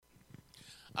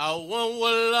I once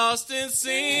was lost in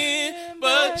sin,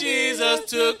 but Jesus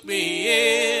took me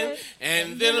in.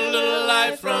 And then a little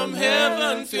light from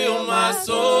heaven filled my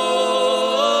soul.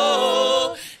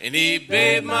 And he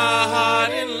bathed my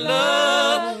heart in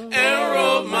love and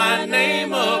wrote my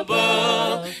name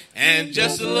above. And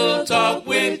just a little talk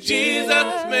with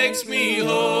Jesus makes me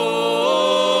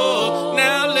whole.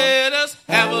 Now let us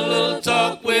have a little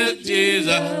talk with Jesus.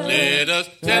 Let us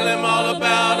tell him all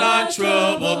about our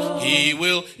trouble. He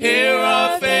will hear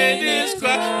our faintest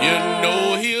cry. You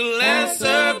know he'll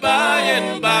answer by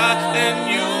and by. And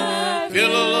you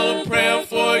feel a little prayer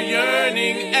for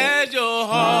yearning as your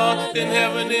heart in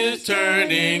heaven is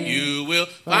turning. You will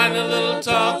find a little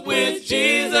talk with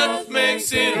Jesus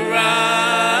makes it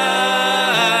right.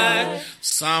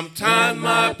 Sometimes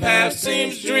my path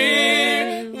seems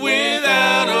drear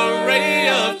without a ray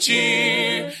of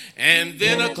cheer. And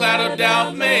then a cloud of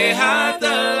doubt may hide the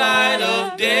light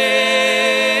of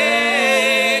day.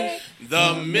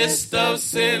 The mist of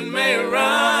sin may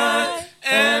rise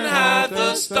and hide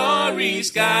the starry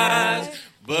skies.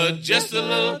 But just a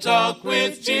little talk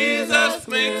with Jesus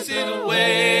makes it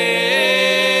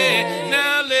away.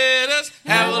 Now let us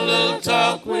have a little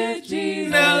talk with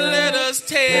Jesus. Now let us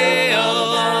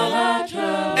tell,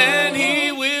 and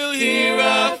he will hear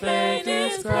our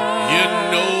faintest cry. You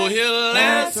know he'll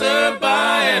answer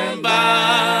by and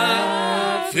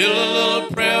by. Feel a little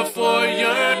prayer for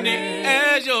yearning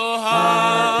as your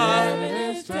heart,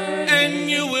 and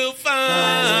you will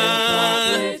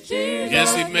find,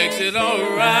 yes, he makes it all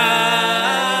right.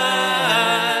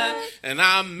 And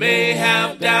I may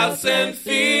have doubts and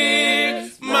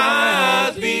fears, my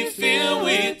eyes be filled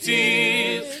with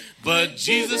tears, but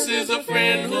Jesus is a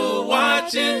friend who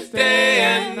watches day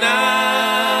and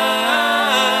night.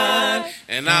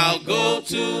 And I'll go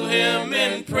to him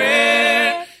in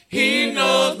prayer. He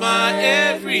knows my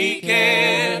every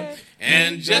care.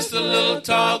 And just a little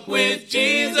talk with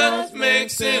Jesus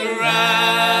makes it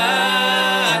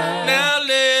right. Now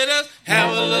let us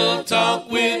have a little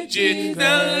talk with Jesus.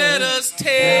 Now let us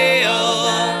tell,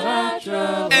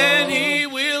 and he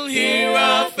will hear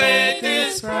our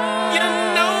faintest cry. You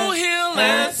know he'll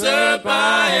answer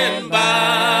by and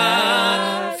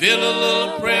by. Feel a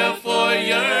little prayer for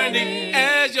yearning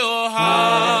as your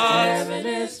heart,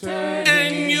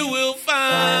 and you will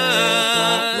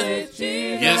find,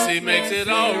 yes, he makes it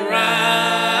all right.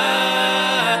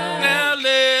 Now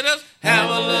let us have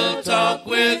a little talk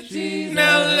with Jesus.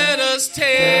 Now let us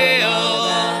tell,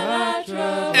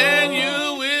 and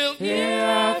you will hear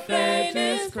our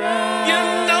faintest cry.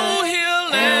 You know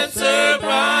he'll answer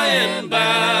by and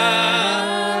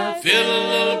by. Feel a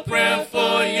little prayer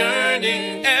for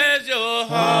yearning as your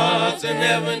hearts in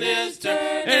heaven is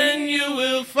turned, and you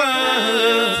will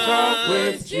find. Talk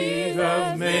with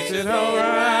Jesus makes it all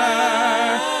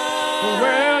right.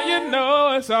 Well, you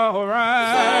know it's all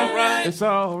right. It's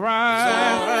all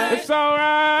right. It's all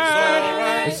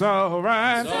right. It's all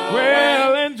right.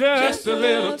 Well, and just a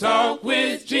little talk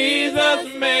with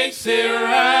Jesus makes it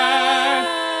right.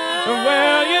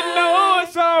 Well, you know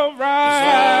it's all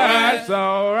right. It's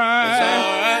all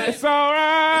right. It's all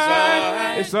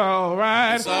right. It's all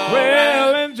right.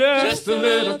 Well, and just a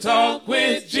little talk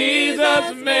with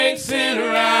Jesus makes it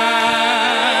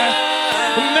right.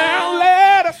 Now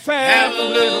let us have a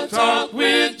little talk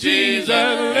with Jesus.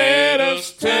 Let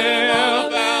us tell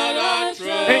about our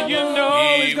trouble. And you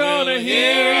know he's gonna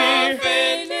hear,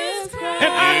 and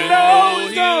I know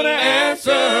he's gonna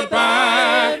answer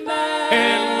by.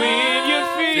 And when you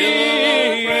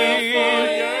feel,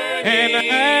 and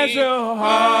as your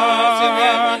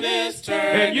heart,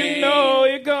 and you know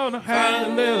you're gonna have a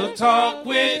little talk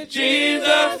with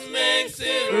Jesus makes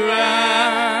it right.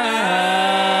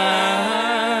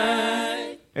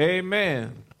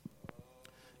 Amen.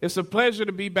 It's a pleasure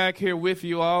to be back here with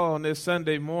you all on this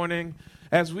Sunday morning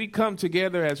as we come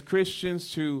together as Christians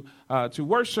to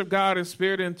worship God in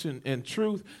spirit and in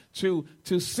truth, to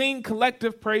sing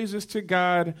collective praises to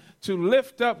God, to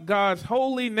lift up God's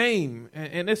holy name.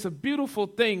 And it's a beautiful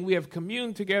thing. We have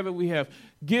communed together. We have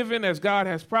given as God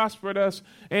has prospered us.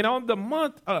 And on in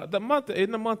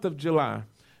the month of July,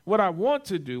 what I want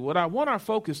to do, what I want our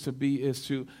focus to be is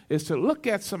to look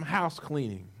at some house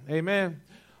cleaning. Amen.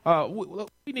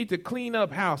 We need to clean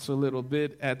up house a little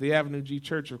bit at the Avenue G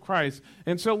Church of Christ.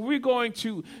 And so we're going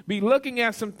to be looking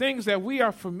at some things that we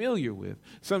are familiar with,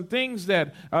 some things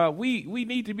that we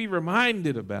need to be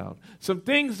reminded about, some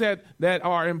things that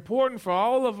are important for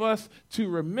all of us to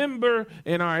remember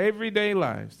in our everyday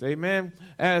lives. Amen.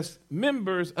 As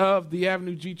members of the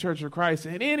Avenue G Church of Christ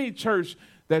and any church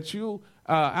that you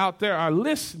out there are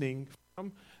listening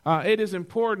from, It is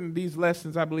important, these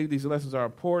lessons, I believe these lessons are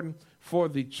important for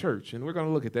the church. And we're going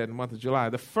to look at that in the month of July.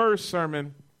 The first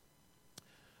sermon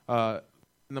in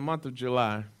the month of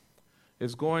July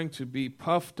is going to be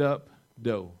Puffed Up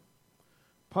Dough.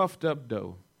 Puffed Up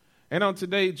Dough. And on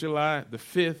today, July the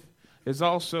 5th, is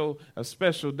also a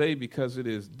special day because it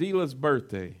is Deela's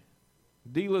birthday.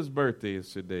 Deela's birthday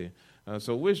is today.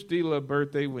 So wish Deela a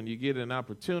birthday when you get an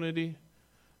opportunity,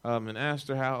 and ask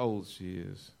her how old she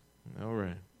is. All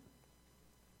right.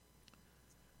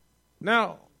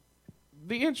 Now,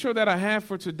 the intro that I have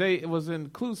for today was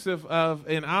inclusive of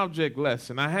an object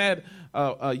lesson. I had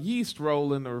a yeast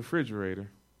roll in the refrigerator.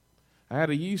 I had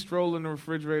a yeast roll in the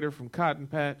refrigerator from Cotton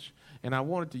Patch, and I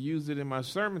wanted to use it in my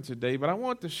sermon today, but I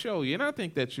want to show you, and I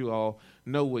think that you all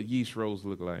know what yeast rolls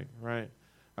look like, right?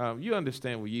 You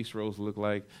understand what yeast rolls look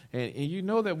like, and you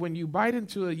know that when you bite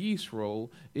into a yeast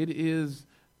roll, it is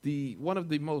one of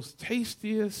the most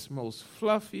tastiest, most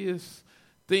fluffiest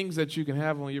things that you can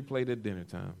have on your plate at dinner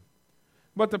time.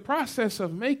 But the process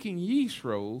of making yeast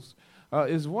rolls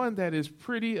is one that is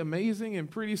pretty amazing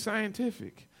and pretty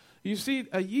scientific. You see,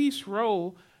 a yeast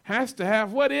roll has to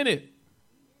have what in it?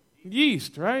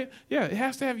 Yeast, right? Yeah, it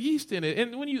has to have yeast in it.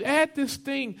 And when you add this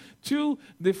thing to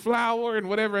the flour and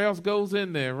whatever else goes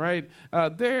in there, right,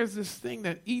 there's this thing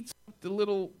that eats up the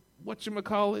little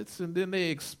whatchamacallits, and then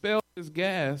they expel this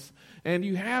gas, and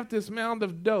you have this mound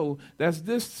of dough that's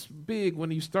this big when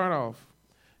you start off.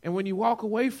 And when you walk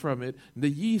away from it, the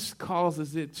yeast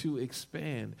causes it to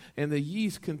expand, and the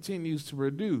yeast continues to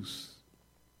reduce.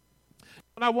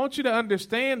 What I want you to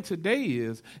understand today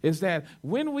is that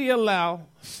when we allow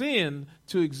sin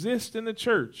to exist in the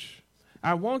church,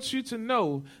 I want you to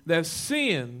know that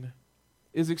sin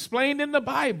is explained in the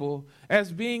Bible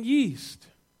as being yeast.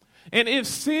 And if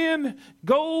sin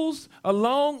goes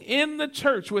along in the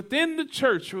church, within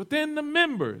the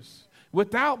members,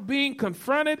 without being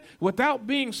confronted, without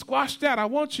being squashed out, I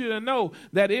want you to know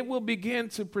that it will begin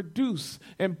to produce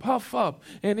and puff up,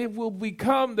 and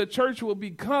the church will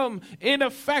become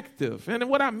ineffective. And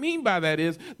what I mean by that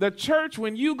is the church,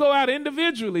 when you go out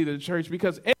individually to the church,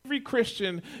 because every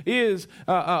Christian is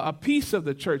a piece of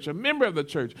the church, a member of the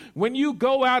church. When you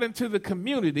go out into the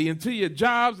community, into your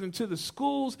jobs, into the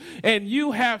schools, and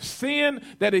you have sin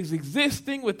that is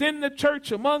existing within the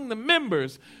church among the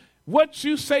members, what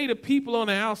you say to people on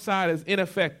the outside is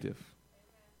ineffective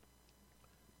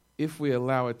if we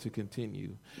allow it to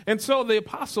continue. And so the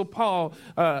Apostle Paul,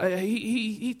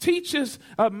 he teaches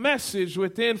a message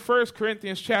within 1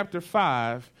 Corinthians chapter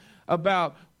 5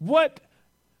 about what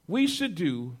we should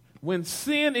do when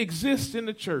sin exists in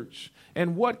the church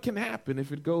and what can happen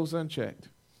if it goes unchecked.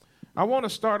 I want to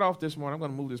start off this morning. I'm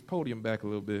going to move this podium back a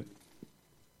little bit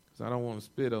because I don't want to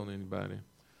spit on anybody.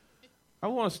 I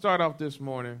want to start off this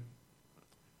morning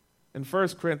in 1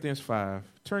 Corinthians 5.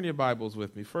 Turn your Bibles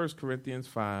with me. 1 Corinthians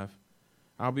 5.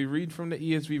 I'll be reading from the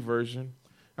ESV version.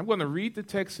 I'm going to read the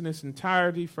text in its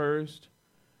entirety first,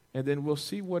 and then we'll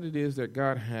see what it is that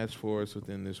God has for us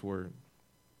within this word.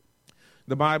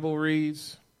 The Bible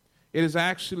reads, "It is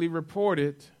actually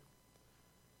reported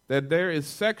that there is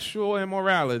sexual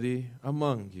immorality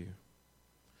among you,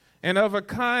 and of a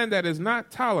kind that is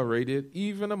not tolerated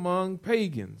even among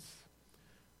pagans.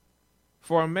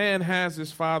 For a man has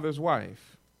his father's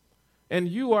wife, and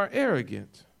you are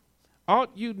arrogant.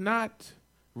 Ought you not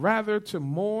rather to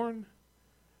mourn?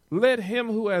 Let him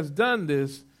who has done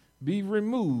this be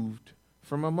removed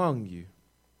from among you.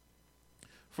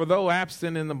 For though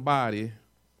absent in the body,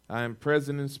 I am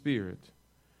present in spirit.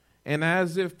 And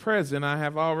as if present, I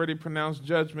have already pronounced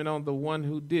judgment on the one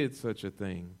who did such a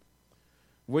thing.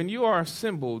 When you are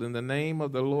assembled in the name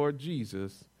of the Lord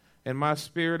Jesus, and my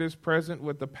spirit is present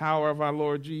with the power of our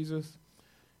Lord Jesus,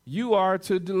 you are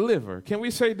to deliver." Can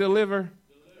we say deliver?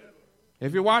 Deliver.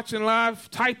 If you're watching live,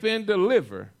 type in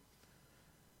deliver.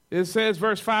 It says,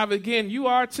 verse 5 again, "You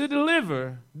are to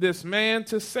deliver this man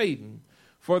to Satan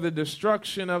for the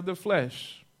destruction of the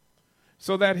flesh,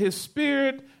 so that his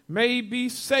spirit may be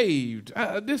saved."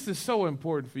 This is so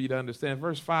important for you to understand.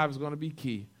 Verse 5 is going to be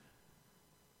key.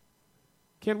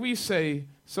 Can we say,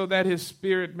 so that his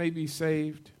spirit may be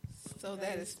saved? So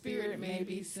that his spirit may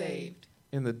be saved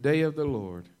in the day of the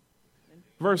Lord.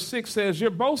 Verse 6 says, "Your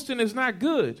boasting is not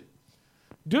good.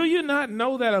 Do you not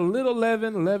know that a little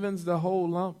leaven leavens the whole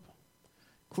lump?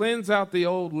 Cleanse out the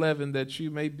old leaven that you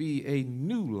may be a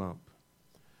new lump,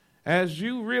 as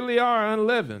you really are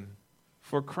unleavened.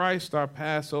 For Christ our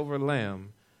Passover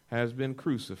lamb has been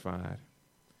crucified.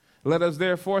 Let us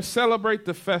therefore celebrate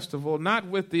the festival not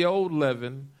with the old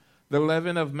leaven, the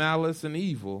leaven of malice and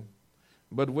evil,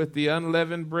 but with the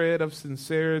unleavened bread of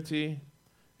sincerity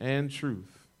and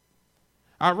truth."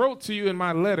 I wrote to you in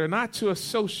my letter not to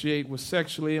associate with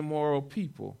sexually immoral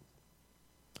people.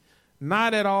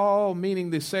 Not at all meaning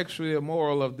the sexually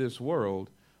immoral of this world,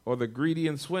 or the greedy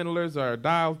and swindlers or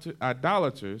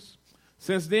idolaters,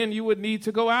 since then you would need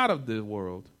to go out of the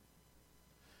world.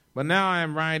 But now I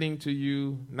am writing to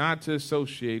you not to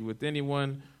associate with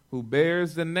anyone who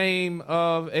bears the name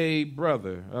of a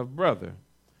brother.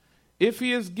 If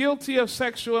he is guilty of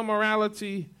sexual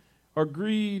immorality or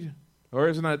greed, or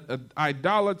is an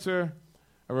idolater,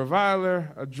 a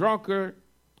reviler, a drunkard,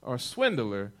 or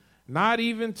swindler, not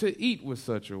even to eat with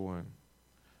such a one.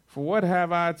 For what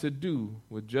have I to do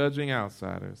with judging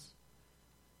outsiders?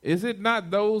 Is it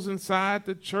not those inside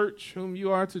the church whom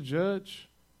you are to judge?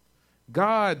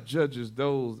 God judges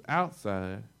those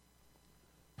outside.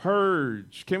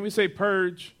 Purge. Can we say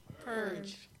purge?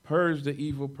 Purge. Purge the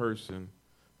evil person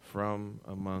from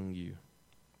among you.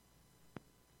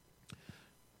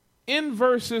 In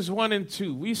verses 1 and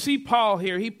 2, we see Paul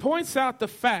here. He points out the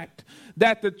fact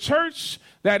that the church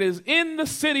that is in the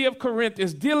city of Corinth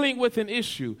is dealing with an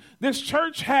issue. This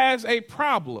church has a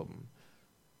problem.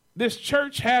 This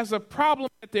church has a problem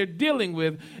that they're dealing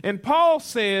with. And Paul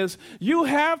says, you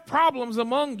have problems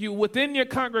among you within your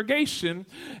congregation,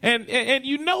 and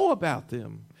you know about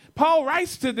them. Paul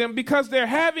writes to them because they're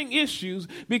having issues,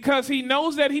 because he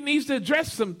knows that he needs to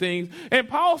address some things. And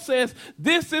Paul says,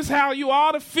 this is how you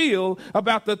ought to feel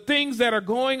about the things that are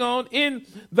going on in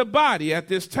the body at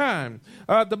this time.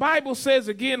 The Bible says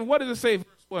again, what does it say?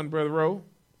 Verse 1, Brother Rowe.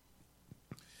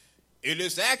 It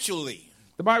is actually.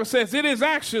 The Bible says it is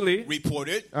actually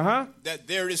reported that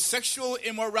there is sexual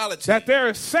immorality. That there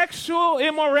is sexual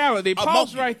immorality.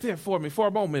 Pause right there for me for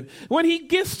a moment. When he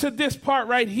gets to this part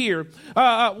right here,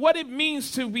 what it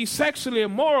means to be sexually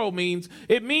immoral means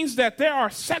that there are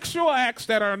sexual acts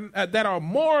that are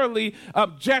morally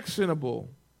objectionable,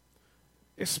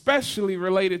 especially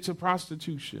related to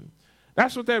prostitution.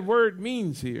 That's what that word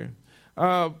means here.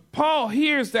 Paul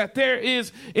hears that there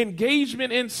is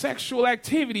engagement in sexual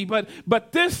activity,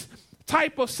 but this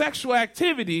type of sexual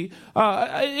activity,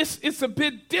 it's a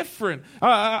bit different.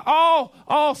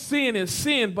 All sin is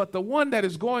sin, but the one that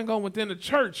is going on within the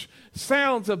church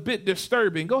sounds a bit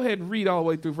disturbing. Go ahead and read all the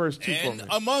way through verse 2 for me. And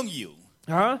among you,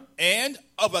 and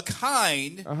of a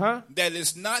kind that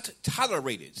is not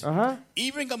tolerated,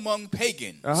 even among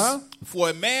pagans.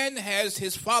 For a man has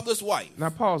his father's wife.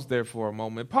 Now pause there for a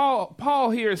moment.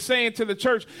 Paul here is saying to the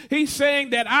church, he's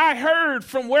saying that I heard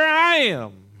from where I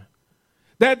am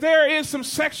that there is some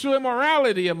sexual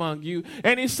immorality among you.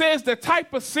 And he says the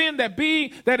type of sin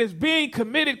that is being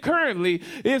committed currently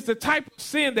is the type of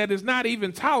sin that is not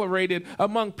even tolerated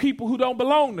among people who don't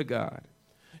belong to God.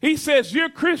 He says, you're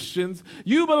Christians,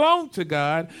 you belong to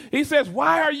God. He says,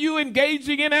 why are you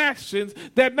engaging in actions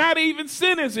that not even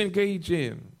sinners engage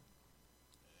in? Amen.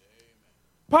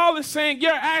 Paul is saying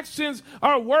your actions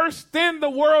are worse than the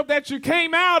world that you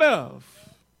came out of.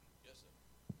 Yes, sir.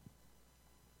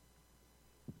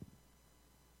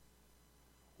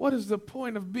 What is the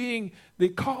point of being the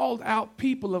called out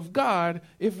people of God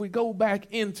if we go back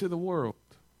into the world?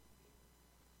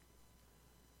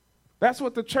 That's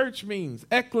what the church means.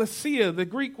 Ecclesia, the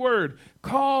Greek word,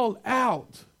 called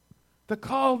out. The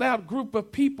called out group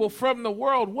of people from the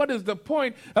world. What is the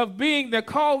point of being the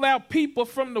called out people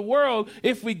from the world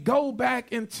if we go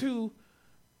back into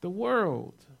the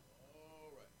world?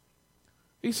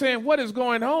 He's saying what is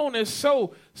going on is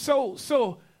so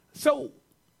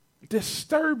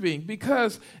disturbing,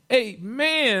 because a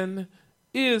man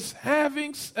is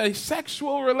having a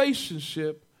sexual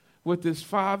relationship with his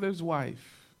father's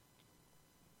wife.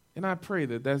 And I pray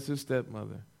that that's his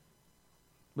stepmother.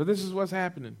 But this is what's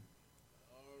happening.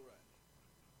 All right.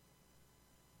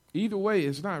 Either way,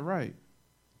 it's not right.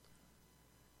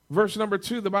 Verse number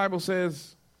 2, the Bible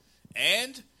says,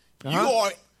 and you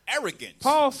are arrogant.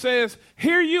 Paul says,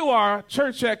 here you are,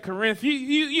 church at Corinth.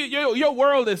 Your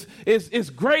world is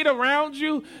great around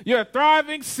you. You're a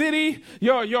thriving city.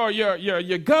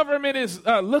 Your government is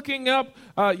looking up.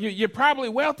 You're probably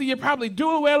wealthy. You're probably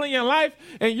doing well in your life.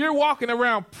 And you're walking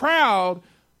around proud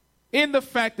in the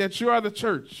fact that you are the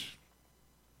church.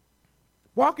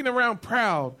 Walking around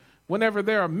proud whenever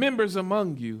there are members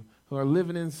among you who are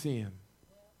living in sin.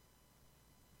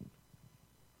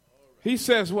 He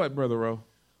says what, Brother Rowe?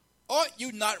 Ought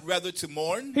you not rather to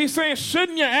mourn? He's saying,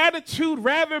 shouldn't your attitude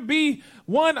rather be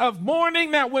one of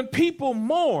mourning? That when people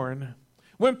mourn,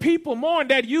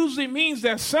 that usually means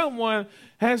that someone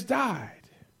has died.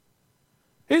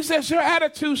 He says your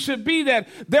attitude should be that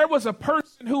there was a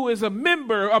person who is a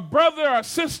member, a brother or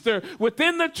sister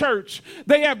within the church.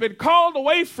 They have been called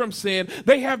away from sin.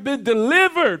 They have been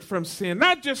delivered from sin.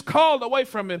 Not just called away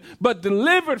from it, but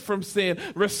delivered from sin.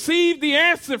 Received the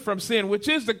answer from sin, which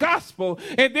is the gospel.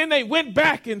 And then they went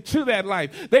back into that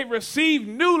life. They received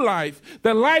new life,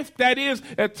 the life that is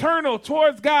eternal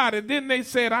towards God. And then they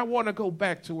said, I want to go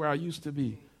back to where I used to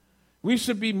be. We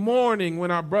should be mourning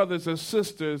when our brothers and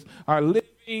sisters are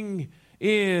living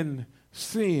in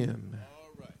sin. All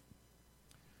right.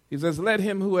 He says, let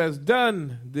him who has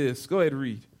done this, go ahead and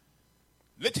read.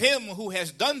 Let him who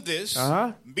has done this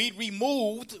be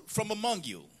removed from among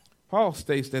you. Paul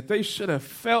states that they should have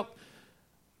felt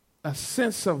a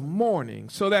sense of mourning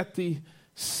so that the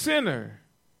sinner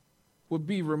would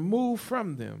be removed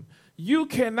from them. You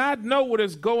cannot know what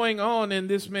is going on in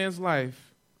this man's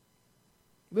life.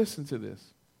 Listen to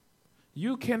this.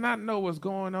 You cannot know what's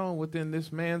going on within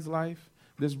this man's life,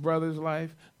 this brother's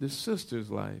life, this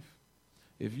sister's life,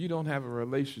 if you don't have a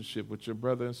relationship with your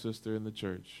brother and sister in the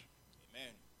church.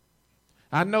 Amen.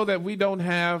 I know that we don't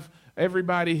have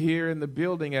everybody here in the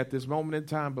building at this moment in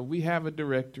time, but we have a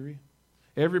directory.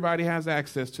 Everybody has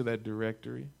access to that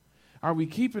directory. Are we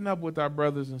keeping up with our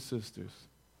brothers and sisters?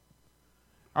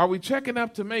 Are we checking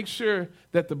up to make sure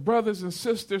that the brothers and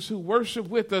sisters who worship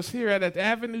with us here at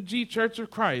Avenue G Church of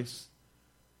Christ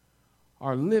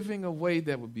are living a way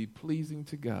that would be pleasing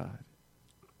to God?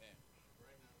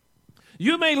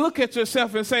 You may look at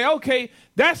yourself and say, okay,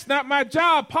 that's not my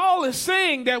job. Paul is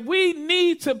saying that we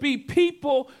need to be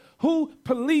people who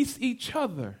police each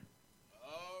other.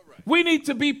 We need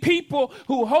to be people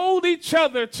who hold each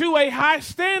other to a high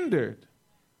standard.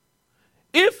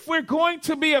 If we're going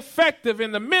to be effective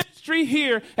in the ministry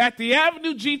here at the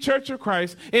Avenue G Church of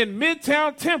Christ in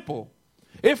Midtown Temple,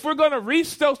 if we're going to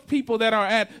reach those people that are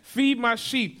at Feed My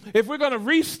Sheep, if we're going to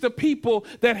reach the people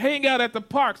that hang out at the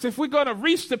parks, if we're going to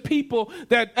reach the people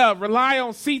that rely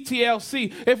on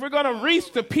CTLC, if we're going to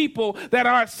reach the people that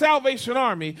are at Salvation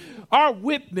Army, our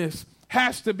witness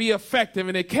has to be effective,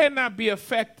 and it cannot be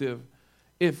effective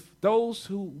if those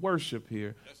who worship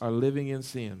here are living in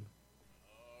sin.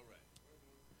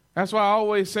 That's why I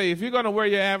always say, if you're going to wear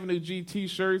your Avenue G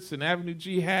t-shirts and Avenue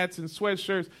G hats and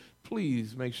sweatshirts,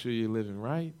 please make sure you're living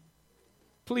right.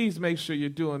 Please make sure you're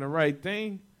doing the right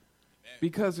thing,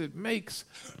 because it makes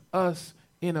us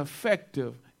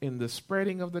ineffective in the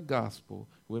spreading of the gospel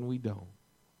when we don't.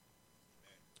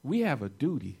 We have a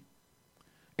duty.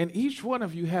 And each one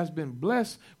of you has been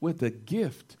blessed with a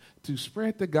gift to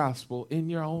spread the gospel in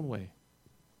your own way.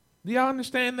 Do y'all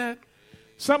understand that?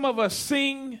 Some of us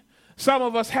sing. Some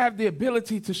of us have the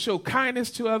ability to show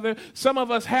kindness to others. Some of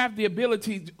us have the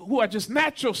ability, who are just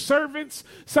natural servants.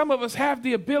 Some of us have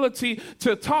the ability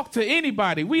to talk to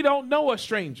anybody. We don't know a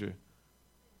stranger.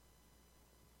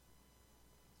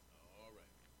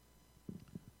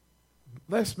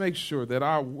 Let's make sure that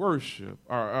our worship,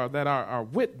 that our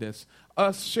witness,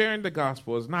 us sharing the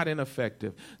gospel, is not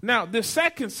ineffective. Now, the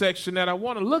second section that I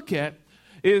want to look at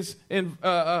is in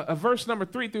verse number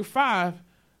 3 through 5.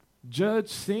 Judge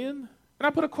sin? And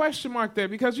I put a question mark there,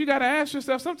 because you got to ask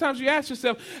yourself, sometimes you ask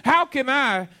yourself, how can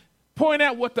I point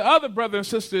out what the other brother and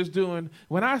sister is doing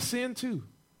when I sin too?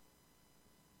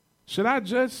 Should I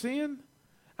judge sin?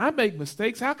 I make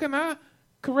mistakes. How can I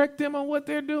correct them on what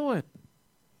they're doing?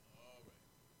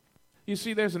 You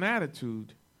see, there's an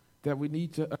attitude that we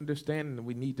need to understand and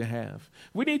we need to have.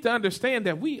 We need to understand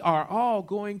that we are all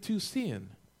going to sin.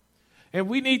 And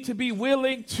we need to be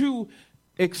willing to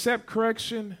accept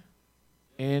correction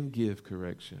and give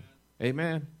correction.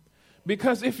 Amen.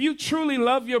 Because if you truly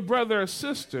love your brother or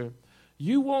sister,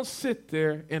 you won't sit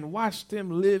there and watch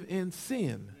them live in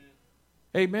sin.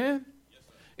 Amen.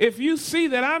 If you see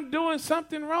that I'm doing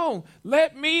something wrong,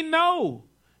 let me know.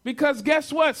 Because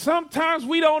guess what? Sometimes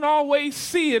we don't always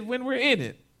see it when we're in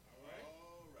it.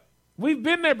 We've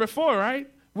been there before, right?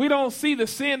 We don't see the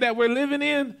sin that we're living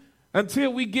in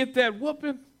until we get that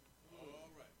whooping.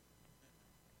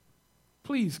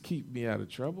 Please keep me out of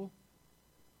trouble.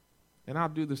 And I'll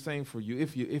do the same for you.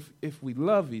 If we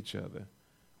love each other,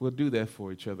 we'll do that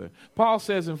for each other. Paul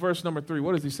says in verse number 3,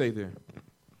 what does he say there?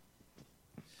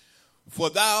 For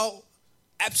thou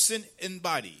absent in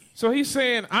body. So he's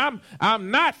saying, I'm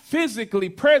not physically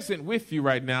present with you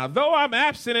right now. Though I'm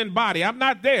absent in body, I'm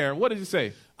not there. What does he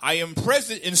say? I am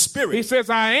present in spirit. He says,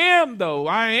 I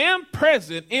am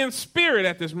present in spirit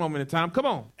at this moment in time. Come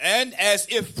on. And as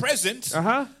if present,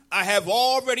 I have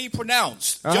already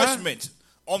pronounced judgment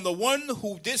on the one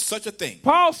who did such a thing.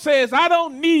 Paul says, I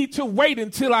don't need to wait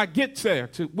until I get there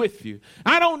with you.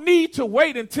 I don't need to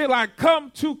wait until I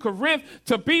come to Corinth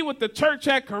to be with the church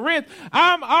at Corinth.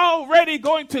 I'm already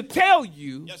going to tell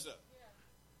you Yes, sir.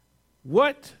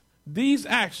 what these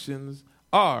actions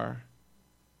are.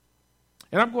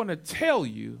 And I'm going to tell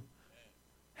you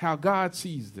how God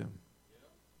sees them.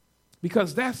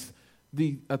 Because that's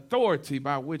the authority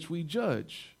by which we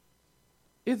judge.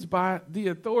 It's by the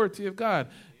authority of God.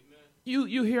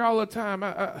 You hear all the time,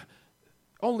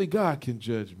 only God can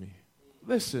judge me.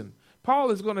 Listen,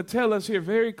 Paul is going to tell us here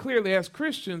very clearly, as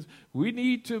Christians, we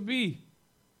need to be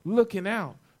looking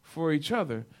out for each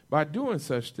other by doing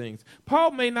such things.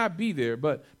 Paul may not be there,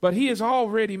 but he has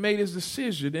already made his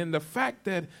decision, and the fact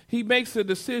that he makes the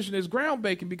decision is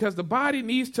groundbreaking because the body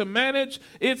needs to manage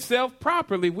itself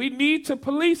properly. We need to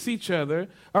police each other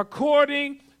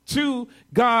according to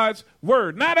God's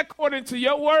word, not according to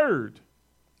your word.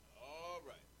 All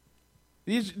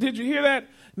right. Did you hear that?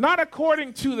 Not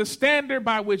according to the standard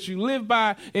by which you live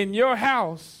by in your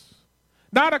house.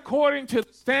 Not according to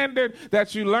the standard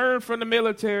that you learned from the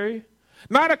military.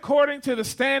 Not according to the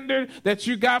standard that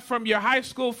you got from your high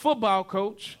school football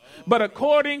coach, but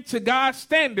according to God's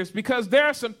standards, because there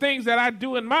are some things that I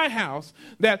do in my house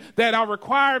that are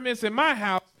requirements in my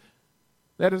house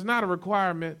that is not a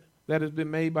requirement that has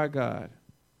been made by God.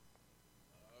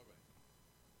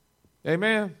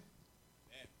 Amen.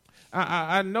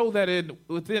 I know that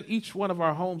within each one of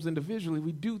our homes individually,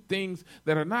 we do things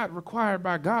that are not required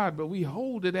by God, but we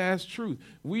hold it as truth.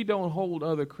 We don't hold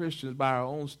other Christians by our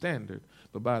own standard,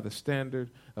 but by the standard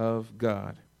of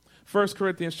God. 1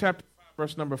 Corinthians chapter 5,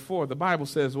 verse number 4, the Bible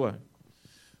says what?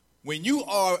 When you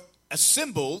are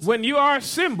assembled in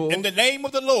the name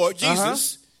of the Lord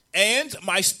Jesus, and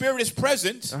my spirit is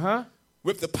present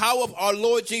with the power of our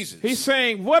Lord Jesus. He's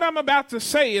saying what I'm about to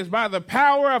say is by the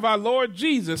power of our Lord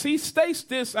Jesus. He states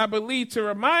this, I believe, to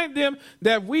remind them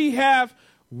that we have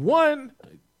one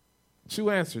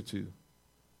to answer to.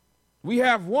 We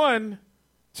have one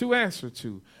to answer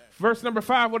to. Verse number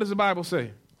 5, what does the Bible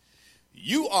say?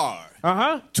 You are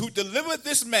to deliver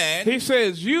this man. He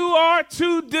says, you are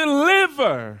to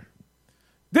deliver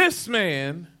this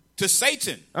man to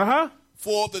Satan.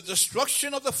 For the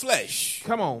destruction of the flesh.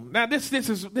 Come on. Now, this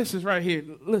is right here.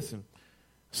 Listen,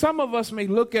 some of us may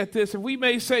look at this and we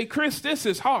may say, Chris, this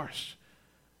is harsh.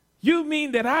 You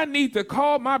mean that I need to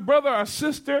call my brother or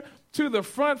sister to the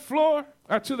front floor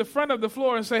or to the front of the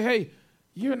floor and say, hey,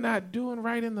 you're not doing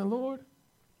right in the Lord?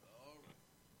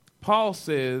 Paul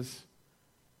says,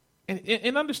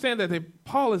 and understand that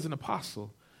Paul is an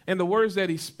apostle and the words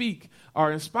that he speaks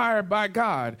are inspired by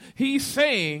God. He's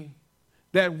saying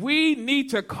that we need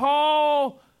to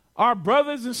call our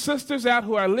brothers and sisters out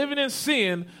who are living in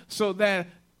sin so that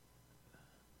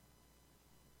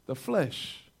the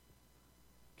flesh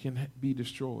can be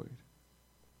destroyed.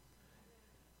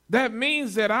 That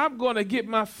means that I'm going to get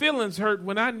my feelings hurt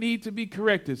when I need to be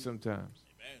corrected sometimes.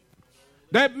 Amen.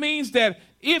 That means that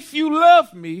if you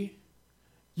love me,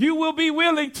 you will be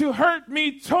willing to hurt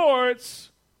me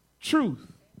towards truth.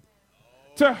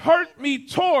 To hurt me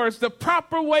towards the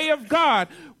proper way of God.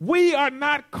 We are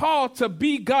not called to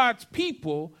be God's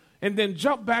people and then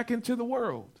jump back into the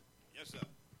world. Yes, sir.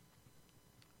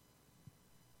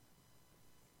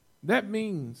 That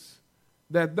means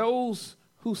that those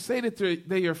who say that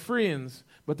they are friends,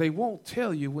 but they won't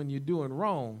tell you when you're doing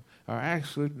wrong, are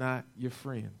actually not your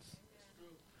friends.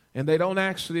 And they don't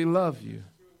actually love you.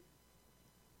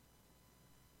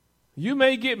 You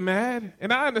may get mad,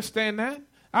 and I understand that.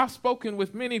 I've spoken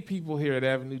with many people here at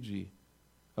Avenue G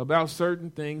about certain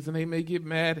things, and they may get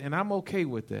mad, and I'm okay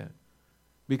with that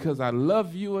because I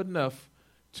love you enough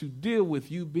to deal with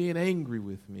you being angry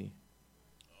with me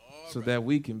so that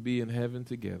we can be in heaven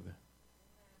together.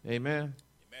 Amen?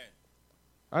 Amen.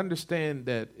 Understand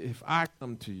that if I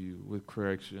come to you with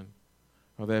correction,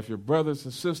 or that if your brothers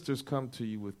and sisters come to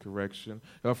you with correction,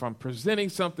 or if I'm presenting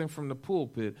something from the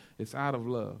pulpit, it's out of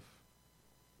love.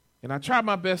 And I try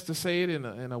my best to say it in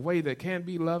a way that can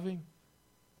be loving.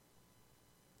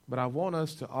 But I want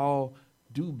us to all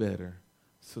do better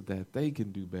so that they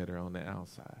can do better on the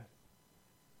outside.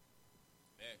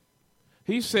 Amen.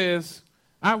 He says,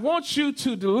 I want you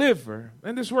to deliver.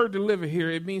 And this word deliver here,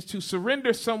 it means to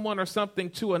surrender someone or something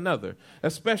to another,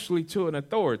 especially to an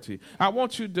authority. I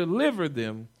want you to deliver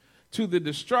them to the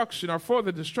destruction or for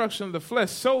the destruction of the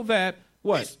flesh so that,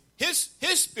 what?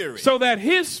 his spirit, so that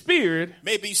his spirit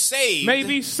may be saved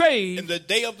in the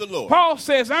day of the Lord. Paul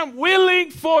says, I'm willing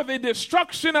for the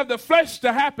destruction of the flesh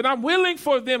to happen. I'm willing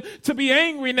for them to be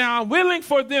angry now. I'm willing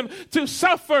for them to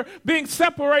suffer being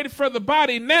separated from the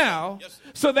body now, Yes,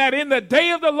 so that in the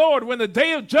day of the Lord, when the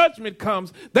day of judgment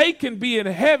comes, they can be in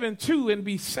heaven too and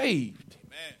be saved.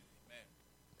 Amen.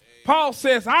 Paul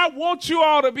says, I want you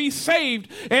all to be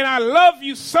saved, and I love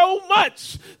you so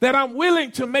much that I'm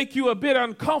willing to make you a bit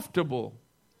uncomfortable.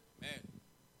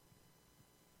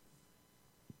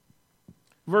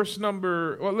 Let's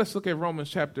look at Romans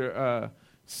chapter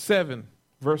 7,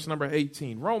 verse number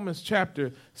 18. Romans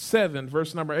chapter 7,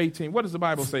 verse number 18. What does the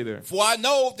Bible say there? For I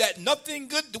know that nothing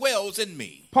good dwells in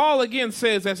me. Paul again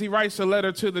says, as he writes a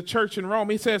letter to the church in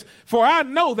Rome, he says, for I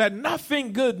know that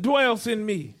nothing good dwells in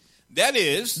me. That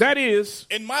is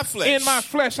in my flesh. In my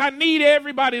flesh. I need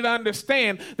everybody to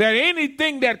understand that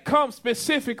anything that comes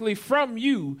specifically from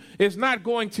you is not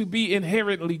going to be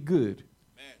inherently good.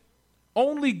 Man.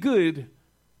 Only good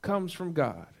comes from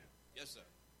God. Yes, sir.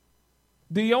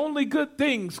 The only good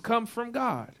things come from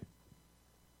God.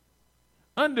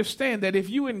 Understand that if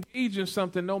you engage in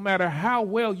something, no matter how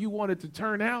well you want it to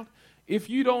turn out, if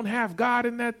you don't have God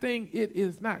in that thing, it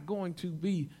is not going to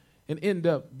be and end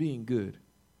up being good.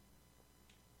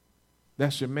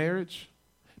 That's your marriage.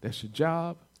 That's your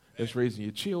job. That's raising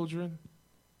your children.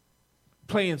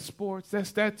 Playing sports.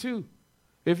 That's that too.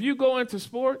 If you go into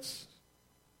sports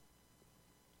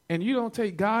and you don't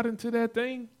take God into that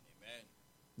thing, Amen.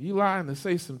 you lying to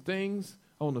say some things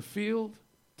on the field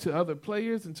to other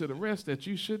players and to the rest that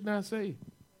you should not say. Amen.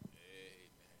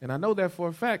 And I know that for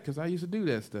a fact because I used to do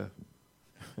that stuff.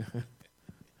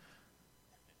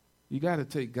 You got to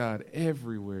take God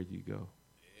everywhere you go.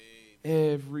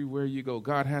 Everywhere you go,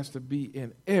 God has to be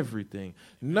in everything.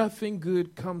 Nothing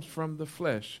good comes from the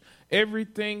flesh.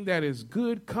 Everything that is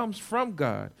good comes from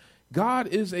God. God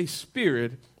is a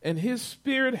spirit, and his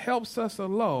spirit helps us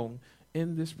along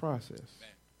in this process. Amen.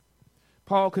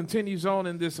 Paul continues on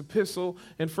in this epistle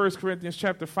in 1 Corinthians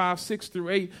chapter 5, 6 through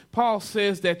 8. Paul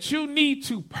says that you need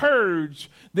to purge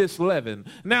this leaven.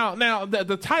 Now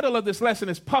the title of this lesson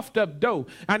is Puffed Up Dough.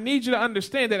 I need you to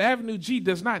understand that Avenue G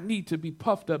does not need to be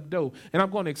puffed up dough. And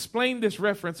I'm going to explain this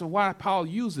reference and why Paul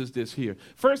uses this here.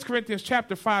 1 Corinthians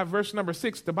chapter 5, verse number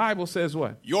 6, the Bible says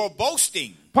what? You're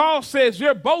boasting. Paul says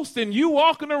you're boasting, you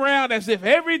walking around as if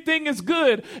everything is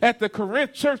good at the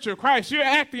Corinth Church of Christ. You're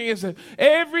acting as if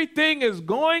everything is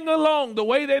going along the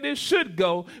way that it should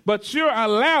go, but you're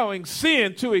allowing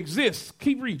sin to exist.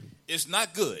 Keep reading. It's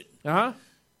not good. Uh-huh.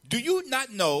 Do you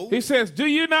not know? He says, do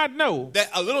you not know? That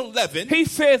a little leaven. He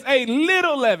says a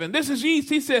little leaven. This is yeast.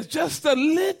 He says just a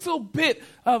little bit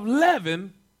of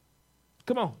leaven.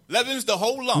 Come on. Leavens the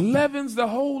whole lump. Leavens the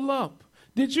whole lump.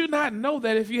 Did you not know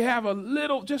that if you have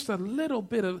just a little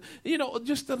bit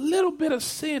of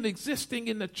sin existing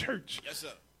in the church, yes,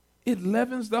 sir, it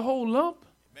leavens the whole lump?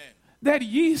 Amen. That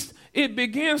yeast, it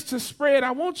begins to spread.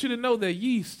 I want you to know that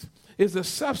yeast is a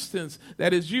substance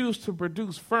that is used to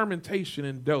produce fermentation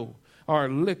in dough or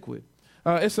liquid.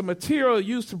 It's a material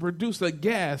used to produce a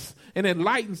gas, and it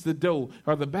lightens the dough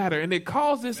or the batter, and it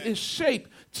causes its shape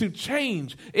to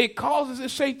change. It causes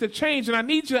its shape to change, and I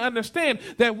need you to understand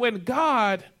that when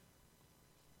God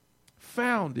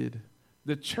founded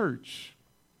the church,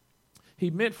 he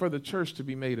meant for the church to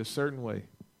be made a certain way.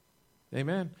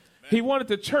 Amen. He wanted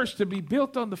the church to be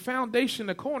built on the foundation,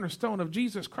 the cornerstone of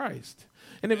Jesus Christ.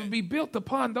 And it would be built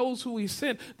upon those who he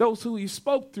sent, those who he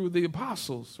spoke through, the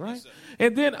apostles, right? Yes,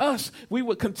 and then we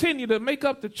would continue to make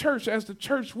up the church as the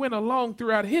church went along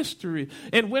throughout history.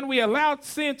 And when we allowed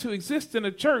sin to exist in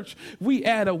the church, we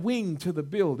add a wing to the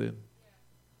building.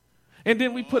 And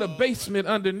then we put a basement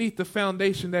underneath the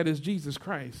foundation that is Jesus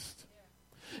Christ.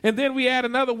 And then we add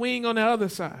another wing on the other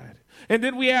side. And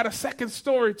then we add a second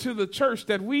story to the church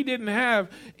that we didn't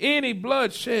have any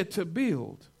bloodshed to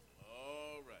build.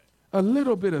 A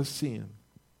little bit of sin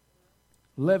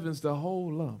leavens the whole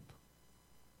lump.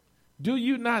 Do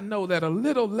you not know that a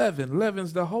little leaven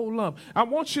leavens the whole lump? I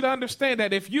want you to understand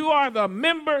that if you are the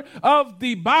member of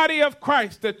the body of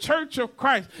Christ, the church of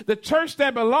Christ, the church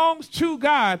that belongs to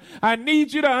God, I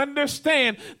need you to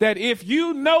understand that if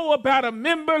you know about a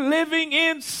member living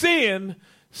in sin,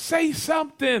 say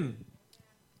something.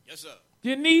 Yes, sir.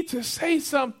 You need to say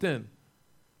something.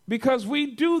 Because we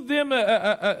do them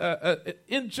a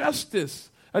injustice,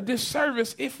 a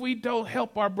disservice if we don't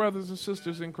help our brothers and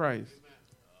sisters in Christ.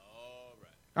 All right.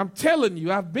 I'm telling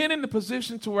you, I've been in the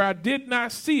position to where I did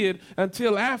not see it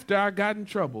until after I got in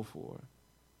trouble for it.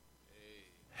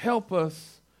 Help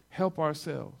us help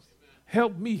ourselves.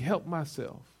 Help me help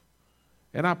myself.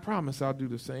 And I promise I'll do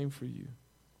the same for you.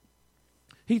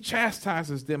 He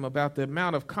chastises them about the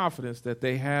amount of confidence that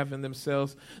they have in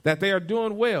themselves, that they are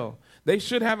doing well. They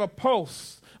should have a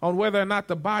pulse on whether or not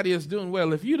the body is doing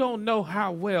well. If you don't know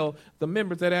how well the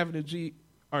members at Avenue G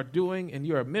are doing, and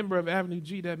you're a member of Avenue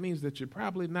G, that means that you're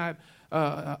probably not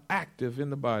active in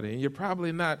the body, and you're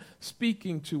probably not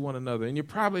speaking to one another, and you're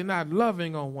probably not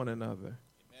loving on one another.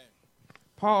 Amen.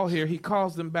 Paul here, he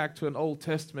calls them back to an Old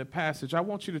Testament passage. I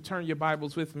want you to turn your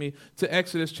Bibles with me to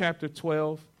Exodus chapter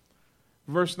 12,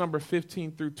 verse number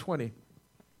 15 through 20.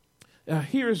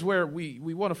 Here's where we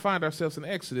want to find ourselves in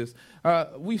Exodus.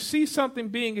 We see something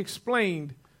being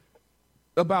explained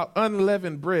about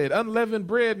unleavened bread. Unleavened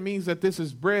bread means that this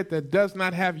is bread that does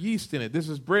not have yeast in it. This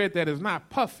is bread that is not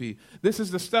puffy. This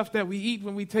is the stuff that we eat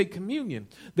when we take communion.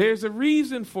 There's a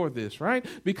reason for this, right?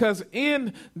 Because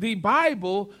in the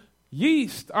Bible,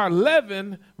 yeast or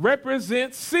leaven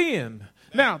represents sin.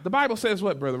 Now, the Bible says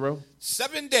what, Brother Rowe?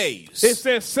 7 days. It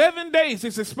says 7 days.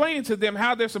 It's explaining to them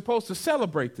how they're supposed to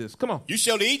celebrate this. Come on. You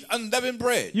shall eat unleavened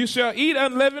bread. You shall eat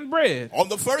unleavened bread. On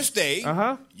the first day,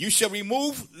 you shall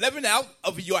remove leaven out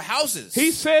of your houses.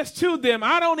 He says to them,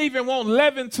 I don't even want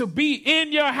leaven to be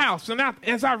in your house. And now,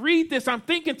 as I read this, I'm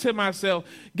thinking to myself,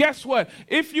 guess what?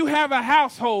 If you have a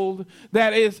household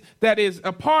that is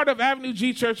a part of Avenue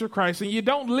G Church of Christ, and you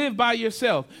don't live by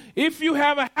yourself, if you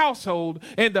have a household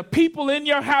and the people in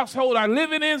your household are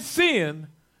living in sin,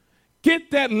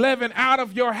 get that leaven out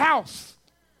of your house,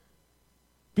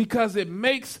 because it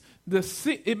makes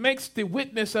the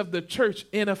witness of the church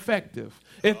ineffective.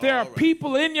 If there are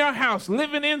people in your house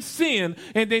living in sin,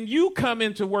 and then you come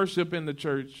into worship in the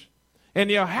church and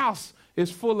your house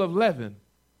is full of leaven,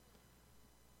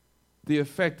 the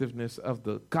effectiveness of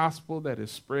the gospel that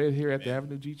is spread here at the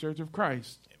Avenue G Church of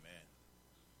Christ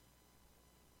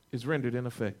is rendered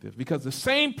ineffective, because the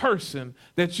same person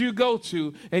that you go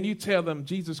to and you tell them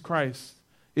Jesus Christ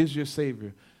is your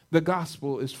Savior, the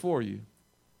gospel is for you,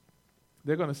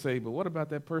 they're going to say, but what about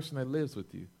that person that lives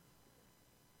with you?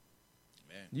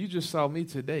 Amen. You just saw me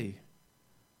today,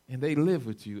 and they live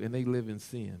with you, and they live in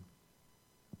sin.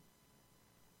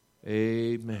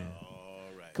 Amen. All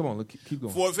right. Come on, keep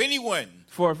going. For if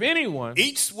anyone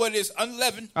eats what is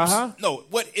unleavened,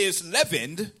 what is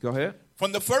leavened, go ahead,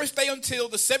 from the first day until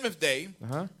the seventh day,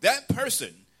 that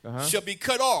person shall be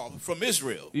cut off from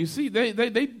Israel. You see, they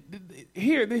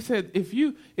said, if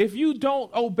you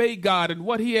don't obey God and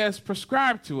what He has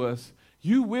prescribed to us,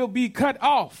 you will be cut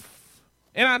off.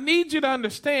 And I need you to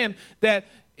understand that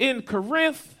in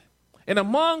Corinth and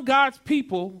among God's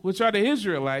people, which are the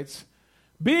Israelites,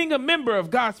 being a member of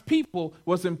God's people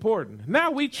was important. Now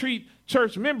we treat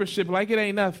church membership like it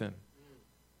ain't nothing.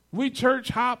 We church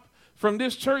hop from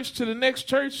this church to the next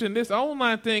church, and this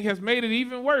online thing has made it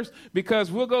even worse,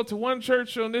 because we'll go to one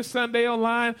church on this Sunday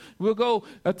online, we'll go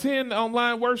attend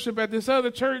online worship at this other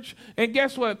church, and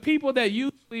guess what? People that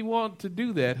usually want to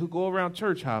do that, who go around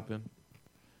church hopping,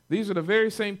 these are the very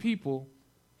same people.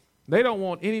 They don't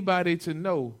want anybody to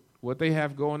know what they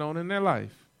have going on in their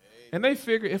life. And they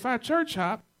figure, if I church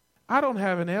hop, I don't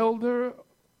have an elder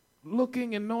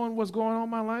looking and knowing what's going on in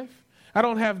my life. I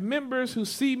don't have members who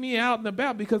see me out and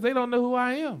about because they don't know who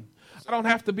I am. I don't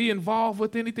have to be involved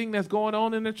with anything that's going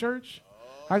on in the church.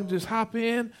 I can just hop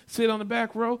in, sit on the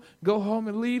back row, go home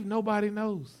and leave. Nobody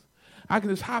knows. I can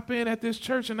just hop in at this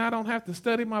church and I don't have to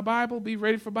study my Bible, be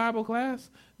ready for Bible class.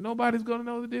 Nobody's going to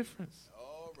know the difference.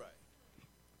 All right.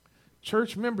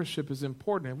 Church membership is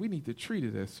important, and we need to treat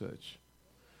it as such.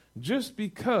 Just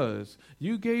because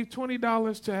you gave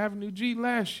 $20 to Avenue G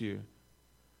last year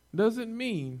doesn't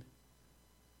mean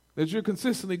that you're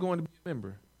consistently going to be a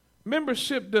member.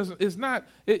 Membership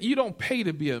you don't pay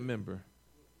to be a member.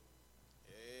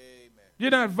 Amen.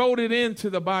 You're not voted into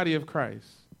the body of Christ.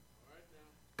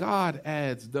 God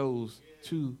adds those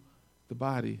to the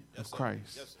body of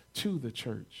Christ, to the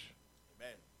church.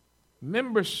 Amen.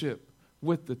 Membership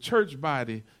with the church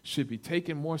body should be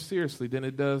taken more seriously than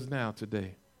it does now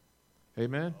today.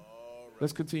 Amen. Right.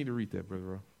 Let's continue to read that, Brother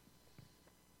Rowe.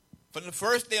 From the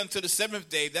first day until the seventh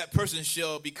day, that person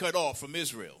shall be cut off from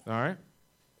Israel. All right.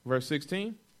 Verse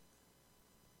 16.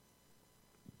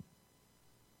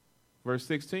 Verse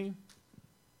 16.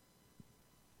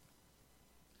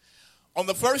 On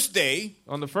the first day,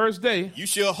 you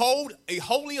shall hold a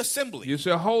holy assembly. You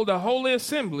shall hold a holy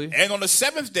assembly. And on the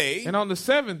seventh day,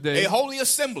 a holy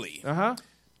assembly.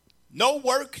 No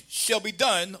work shall be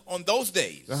done on those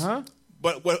days.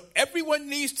 But what everyone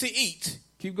needs to eat,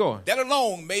 keep going, that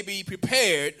alone may be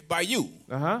prepared by you.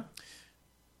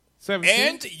 17.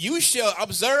 And you shall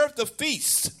observe the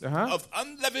feast of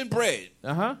unleavened bread.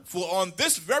 For on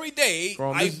this very day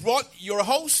I brought your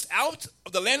hosts out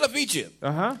of the land of Egypt.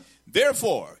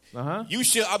 Therefore, you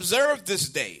shall observe this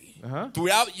day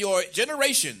throughout your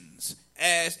generations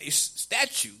as a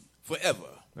statute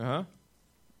forever.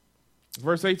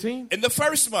 Verse 18. In the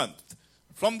first month,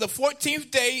 from the 14th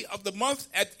day of the month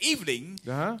at evening,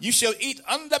 you shall eat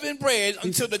unleavened bread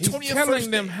until the 21st day. He's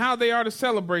telling them how they are to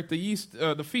celebrate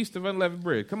the feast of unleavened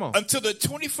bread. Come on. Until the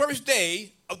 21st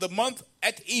day of the month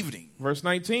at evening. Verse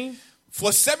 19.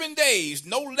 For 7 days,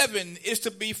 no leaven is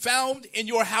to be found in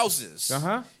your houses.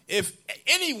 If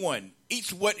anyone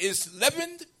eats what is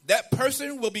leavened, that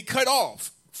person will be cut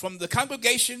off from the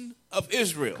congregation of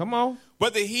Israel. Come on.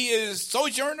 Whether he is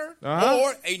sojourner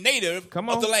or a native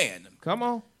of the land. Come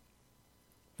on.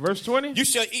 Verse 20. You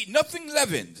shall eat nothing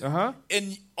leavened.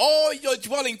 In all your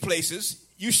dwelling places,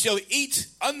 you shall eat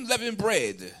unleavened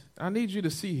bread. I need you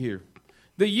to see here.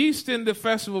 The yeast in the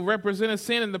festival represented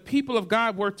sin, and the people of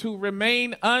God were to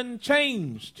remain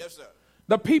unchanged. Yes, sir.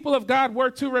 The people of God were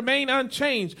to remain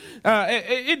unchanged.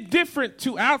 It's different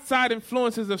to outside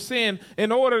influences of sin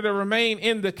in order to remain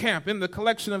in the camp, in the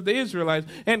collection of the Israelites.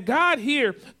 And God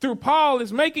here, through Paul,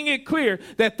 is making it clear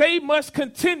that they must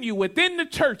continue within the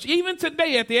church. Even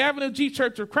today at the Avenue G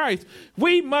Church of Christ,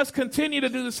 we must continue to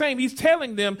do the same. He's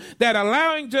telling them that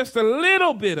allowing just a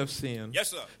little bit of sin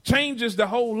changes the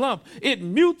whole lump. It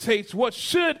mutates what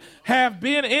should have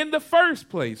been in the first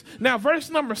place. Now, verse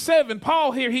number 7,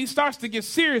 Paul here, he starts to get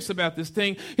serious about this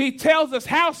thing. He tells us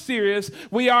how serious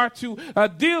we are to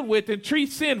deal with and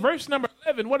treat sin. Verse number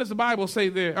 11, what does the Bible say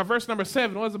there? Verse number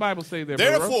 7, what does the Bible say there?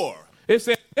 Therefore, it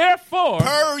says, therefore,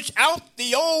 purge out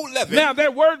the old leaven. Now,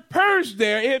 that word purge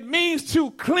there, it means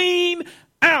to clean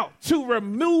out, to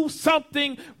remove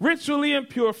something ritually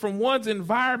impure from one's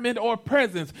environment or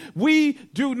presence. We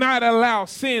do not allow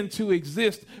sin to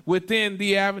exist within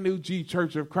the Avenue G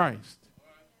Church of Christ.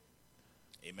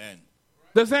 Amen.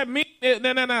 Does that mean,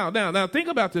 now think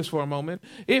about this for a moment.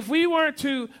 If we were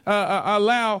to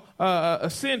allow a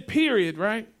sin period,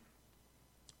 right?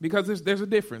 Because there's a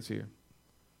difference here.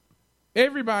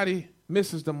 Everybody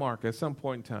misses the mark at some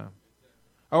point in time.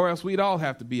 Or else we'd all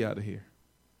have to be out of here.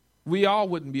 We all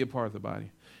wouldn't be a part of the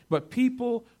body. But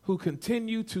people who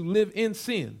continue to live in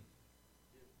sin,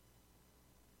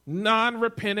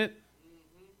 non-repentant,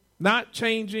 not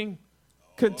changing,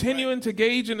 continuing to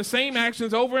engage in the same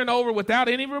actions over and over without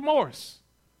any remorse,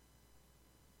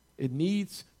 it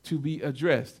needs to be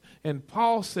addressed. And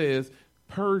Paul says,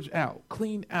 purge out,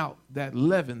 clean out that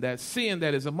leaven, that sin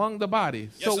that is among the body.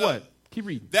 Yes, so sir. What? Keep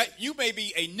reading. That you may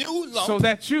be a new lump. So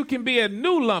that you can be a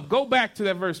new lump. Go back to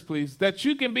that verse, please. That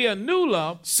you can be a new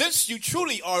lump. Since you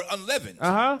truly are unleavened.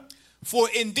 For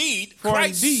indeed,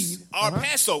 Christ, our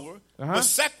Passover, was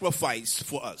sacrificed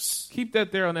for us. Keep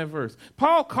that there on that verse.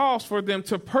 Paul calls for them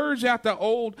to purge out the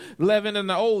old leaven and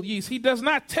the old yeast. He does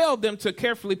not tell them to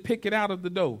carefully pick it out of the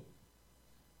dough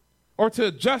or to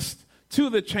adjust to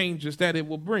the changes that it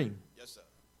will bring. Yes, sir.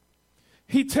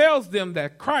 He tells them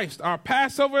that Christ, our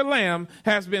Passover lamb,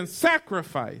 has been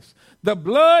sacrificed. The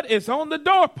blood is on the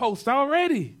doorpost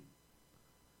already.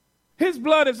 His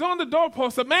blood is on the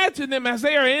doorpost. Imagine them as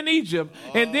they are in Egypt.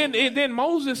 And then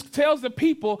Moses tells the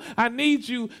people, I need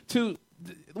you to,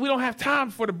 we don't have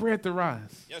time for the bread to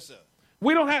rise. Yes, sir.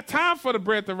 We don't have time for the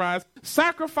bread to rise.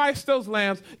 Sacrifice those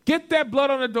lambs. Get that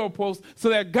blood on the doorpost so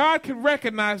that God can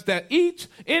recognize that each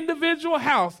individual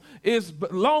house is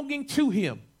belonging to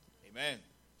him. Amen.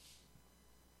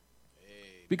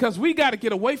 Because we got to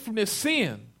get away from this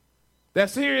sin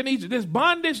that's here in Egypt. This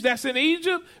bondage that's in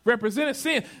Egypt represented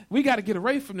sin. We got to get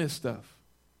away from this stuff.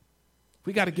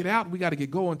 We got to get out. We got to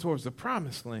get going towards the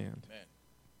promised land. Amen.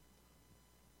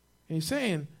 And he's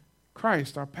saying,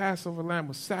 Christ, our Passover lamb,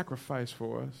 was sacrificed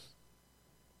for us.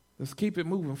 Let's keep it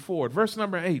moving forward. Verse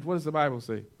number 8, what does the Bible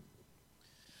say?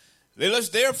 Let us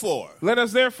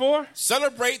therefore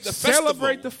celebrate the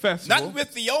festival. Not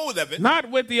with the old leaven. Not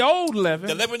with the old leaven.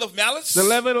 The leaven of malice. The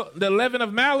leaven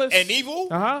of malice. And evil.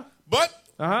 But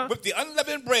with the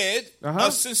unleavened bread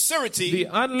of sincerity. The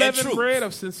unleavened and truth. bread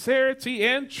of sincerity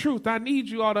and truth. I need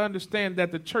you all to understand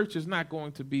that the church is not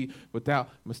going to be without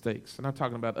mistakes. And I'm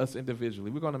talking about us individually.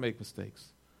 We're going to make mistakes.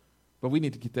 But we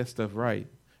need to get that stuff right.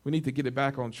 We need to get it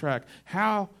back on track.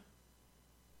 How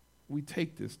we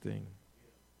take this thing.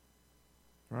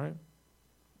 Right?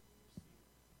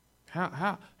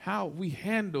 How we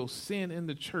handle sin in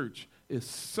the church is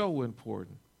so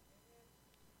important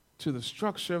to the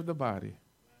structure of the body.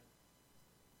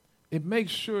 It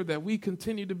makes sure that we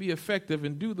continue to be effective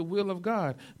and do the will of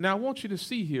God. Now, I want you to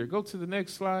see here. Go to the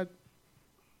next slide.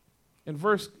 And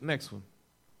next one.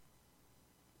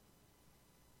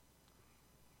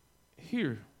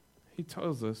 Here, he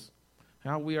tells us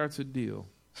how we are to deal.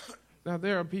 Now,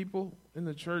 there are people in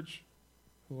the church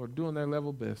who are doing their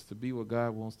level best to be what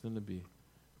God wants them to be.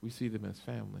 We see them as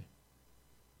family.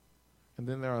 And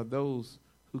then there are those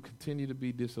who continue to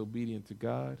be disobedient to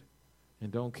God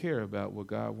and don't care about what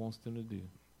God wants them to do.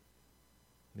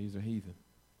 These are heathen.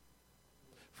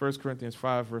 1 Corinthians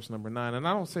 5, verse number 9. And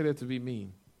I don't say that to be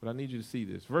mean, but I need you to see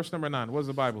this. Verse number 9, what does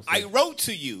the Bible say? I wrote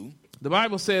to you. The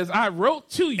Bible says, I wrote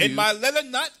to you. In my letter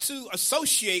not to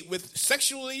associate with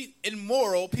sexually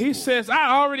immoral people. He says,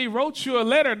 I already wrote you a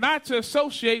letter not to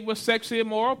associate with sexually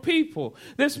immoral people.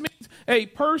 This means a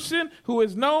person who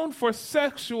is known for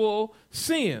sexual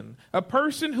sin, a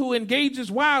person who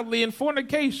engages wildly in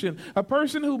fornication, a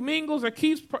person who mingles or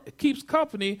keeps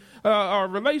company or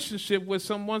relationship with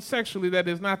someone sexually that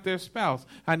is not their spouse.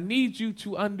 I need you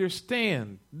to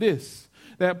understand this,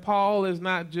 that Paul is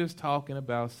not just talking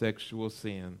about sexual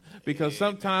sin. Because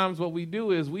sometimes what we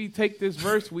do is we take this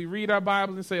verse, we read our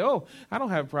Bibles and say, oh, I don't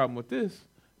have a problem with this,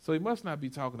 so he must not be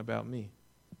talking about me.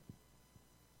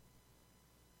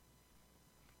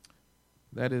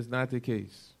 That is not the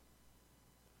case.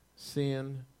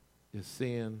 Sin is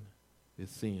sin is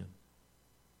sin.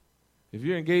 If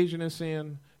you're engaging in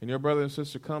sin and your brother and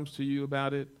sister comes to you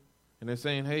about it and they're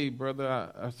saying, hey,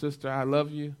 brother or sister, I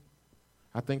love you.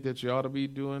 I think that you ought to be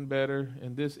doing better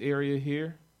in this area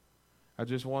here. I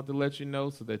just want to let you know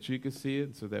so that you can see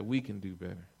it, so that we can do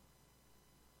better.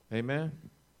 Amen?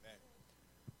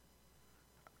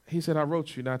 He said, I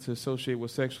wrote you not to associate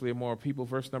with sexually immoral people.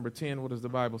 Verse number 10, what does the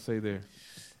Bible say there?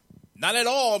 Not at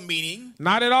all meaning.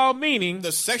 Not at all meaning.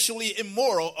 The sexually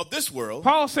immoral of this world.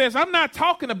 Paul says, I'm not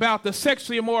talking about the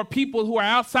sexually immoral people who are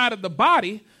outside of the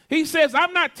body. He says,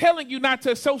 I'm not telling you not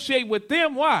to associate with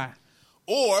them. Why?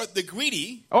 Or the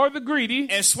greedy. Or the greedy.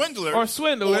 And swindlers. Or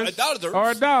swindlers. Or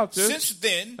idolaters. Since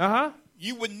then,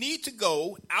 you would need to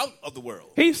go out of the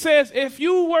world. He says if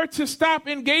you were to stop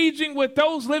engaging with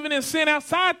those living in sin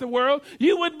outside the world,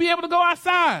 you wouldn't be able to go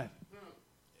outside.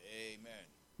 Amen.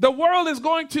 The world is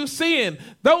going to sin.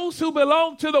 Those who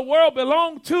belong to the world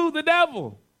belong to the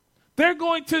devil. They're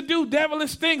going to do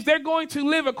devilish things. They're going to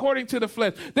live according to the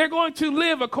flesh. They're going to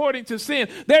live according to sin.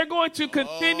 They're going to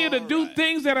continue to do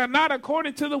things that are not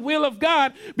according to the will of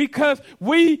God because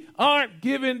we aren't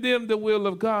giving them the will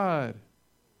of God.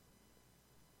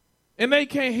 And they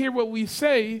can't hear what we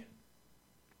say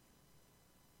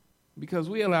because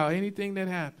we allow anything that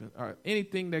happens or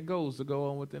anything that goes to go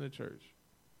on within the church.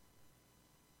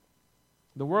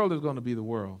 The world is going to be the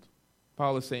world.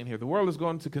 Paul is saying here, the world is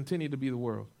going to continue to be the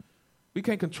world. We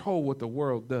can't control what the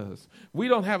world does. We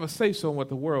don't have a say-so on what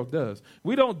the world does.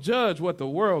 We don't judge what the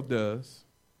world does.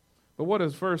 But what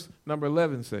does verse number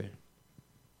 11 say?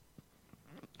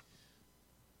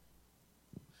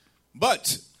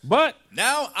 But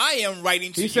now I am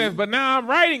writing to you. He says, but now I'm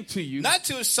writing to you. Not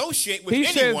to associate with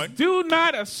anyone. He says, do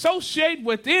not associate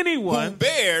with anyone who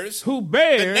bears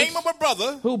the name of a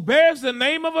brother. Who bears the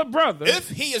name of a brother. If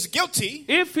he is guilty.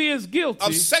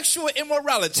 Of sexual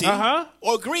immorality.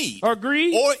 Or greed.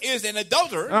 Or is an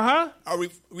adulterer. A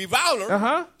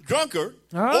reviler. Drunkard.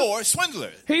 Or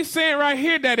swindler. He's saying right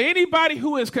here that anybody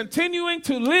who is continuing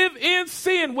to live in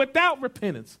sin without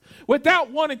repentance,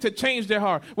 without wanting to change their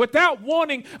heart, without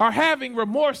wanting or having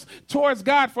remorse towards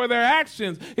God for their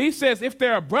actions, he says if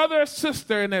they're a brother or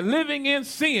sister and they're living in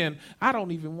sin, I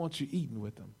don't even want you eating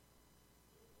with them.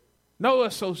 No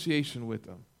association with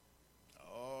them.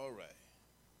 All right.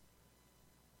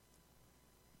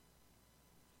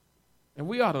 And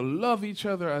we ought to love each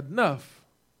other enough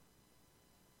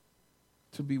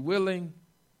to be willing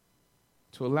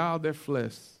to allow their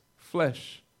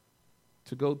flesh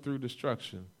to go through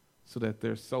destruction so that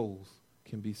their souls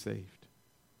can be saved.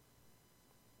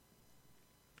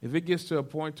 If it gets to a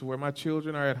point to where my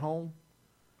children are at home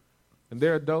and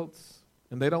they're adults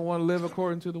and they don't want to live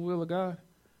according to the will of God,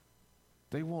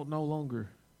 they will no longer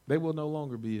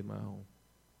be in my home.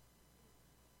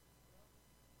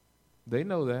 They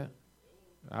know that.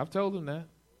 I've told them that.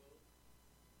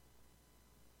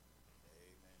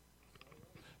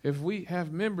 If we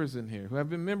have members in here who have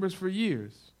been members for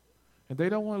years and they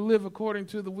don't want to live according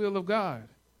to the will of God,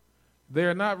 they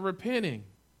are not repenting.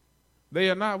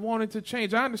 They are not wanting to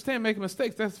change. I understand making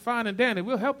mistakes. That's fine and dandy.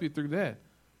 We'll help you through that.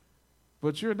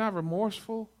 But you're not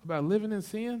remorseful about living in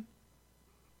sin?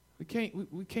 We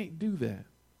can't do that.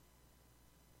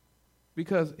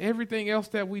 Because everything else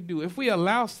that we do, if we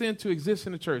allow sin to exist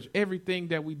in the church, everything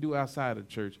that we do outside of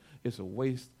church is a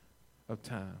waste of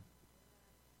time.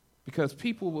 Because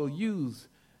people will use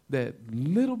that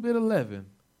little bit of leaven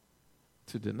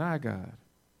to deny God.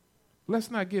 Let's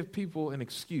not give people an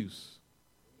excuse.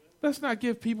 Let's not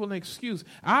give people an excuse.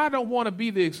 I don't want to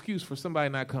be the excuse for somebody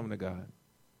not coming to God.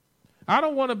 I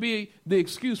don't want to be the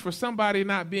excuse for somebody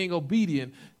not being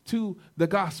obedient to the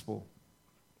gospel.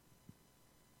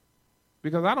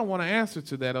 Because I don't want to answer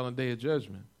to that on the day of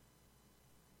judgment.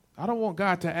 I don't want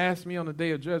God to ask me on the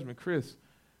day of judgment, Chris,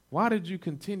 why did you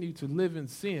continue to live in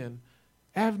sin?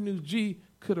 Avenue G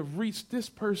could have reached this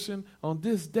person on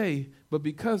this day, but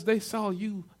because they saw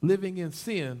you living in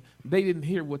sin, they didn't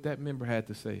hear what that member had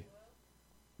to say.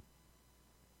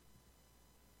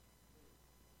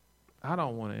 I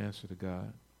don't want to answer to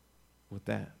God with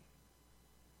that.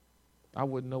 I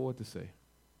wouldn't know what to say.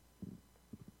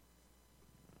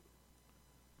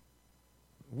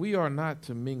 We are not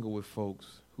to mingle with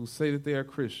folks who say that they are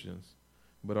Christians,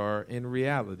 but are in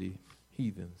reality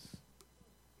heathens.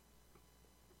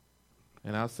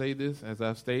 And I'll say this, as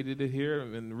I've stated it here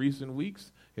in recent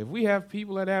weeks, if we have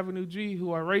people at Avenue G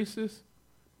who are racist,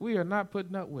 we are not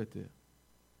putting up with it.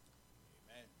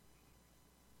 Amen.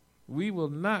 We will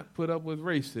not put up with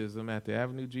racism at the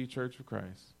Avenue G Church of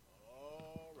Christ.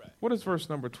 All right. What does verse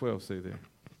number 12 say there?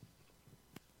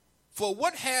 For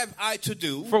what have I to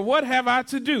do? For what have I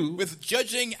to do? With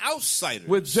judging outsiders.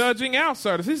 With judging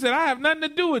outsiders. He said, I have nothing to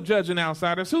do with judging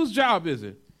outsiders. Whose job is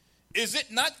it? Is it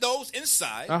not those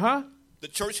inside the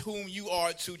church whom you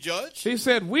are to judge? He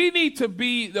said, we need to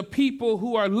be the people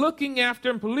who are looking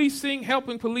after and policing,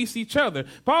 helping police each other.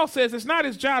 Paul says it's not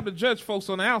his job to judge folks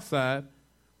on the outside,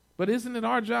 but isn't it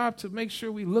our job to make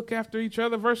sure we look after each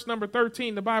other? Verse number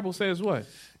 13, the Bible says what?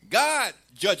 God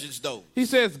judges those. He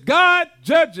says, God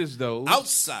judges those.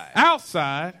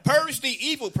 Outside. Purge the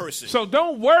evil person. So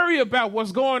don't worry about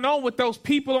what's going on with those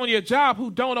people on your job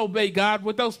who don't obey God,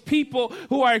 with those people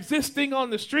who are existing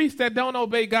on the streets that don't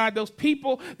obey God, those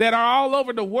people that are all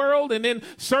over the world and in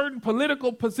certain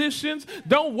political positions.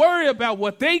 Don't worry about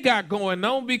what they got going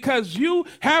on, because you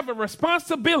have a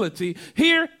responsibility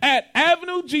here at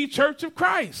Avenue G Church of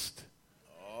Christ.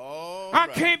 I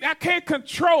can't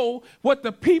control what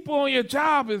the people on your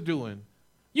job is doing.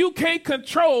 You can't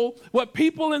control what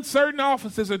people in certain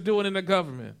offices are doing in the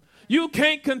government. You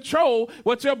can't control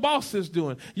what your boss is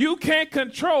doing. You can't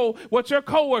control what your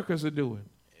coworkers are doing.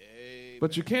 Amen.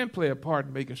 But you can play a part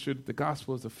in making sure that the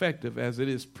gospel is effective as it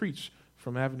is preached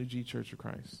from Avenue G Church of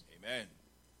Christ. Amen.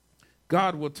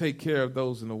 God will take care of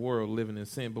those in the world living in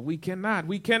sin, but we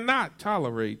cannot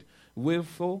tolerate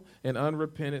willful and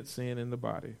unrepentant sin in the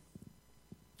body.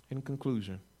 In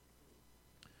conclusion,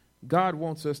 God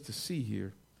wants us to see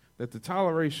here that the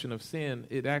toleration of sin,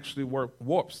 it actually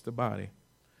warps the body.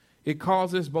 It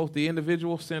causes both the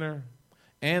individual sinner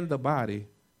and the body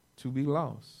to be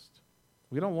lost.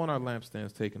 We don't want our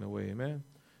lampstands taken away, amen?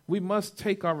 We must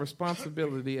take our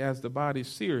responsibility as the body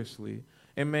seriously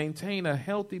and maintain a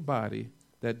healthy body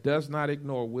that does not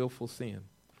ignore willful sin.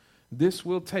 This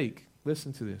will take,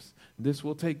 listen to this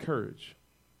will take courage,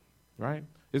 right?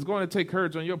 It's going to take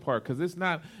courage on your part, because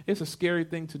it's a scary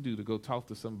thing to do, to go talk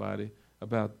to somebody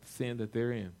about the sin that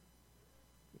they're in.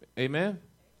 Amen?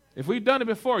 If we've done it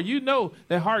before, you know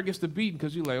that heart gets to beating,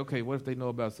 because you're like, okay, what if they know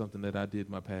about something that I did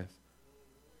in my past?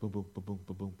 Boom, boom, boom, boom,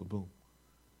 boom, boom, boom, boom.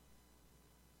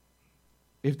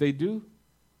 If they do,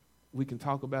 we can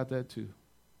talk about that too.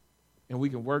 And we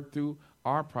can work through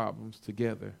our problems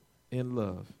together in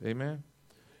love. Amen?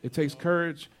 It takes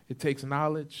courage. It takes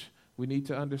knowledge. We need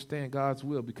to understand God's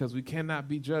will, because we cannot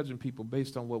be judging people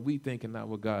based on what we think and not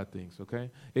what God thinks, okay?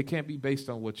 It can't be based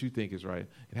on what you think is right.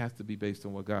 It has to be based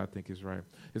on what God thinks is right.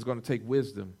 It's going to take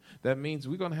wisdom. That means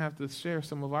we're going to have to share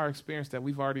some of our experience that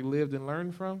we've already lived and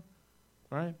learned from,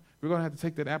 right? We're going to have to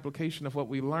take that application of what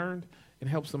we learned and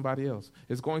help somebody else.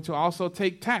 It's going to also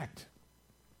take tact.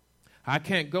 I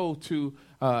can't go to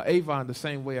Avon the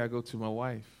same way I go to my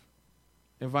wife,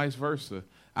 and vice versa.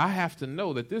 I have to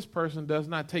know that this person does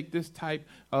not take this type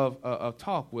of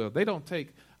talk well. They don't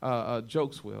take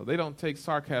jokes well. They don't take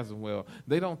sarcasm well.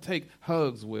 They don't take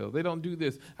hugs well. They don't do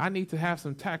this. I need to have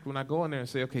some tact when I go in there and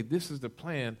say, okay, this is the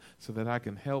plan so that I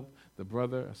can help the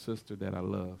brother or sister that I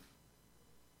love.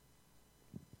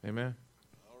 Amen?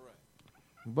 All right.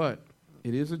 But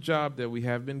it is a job that we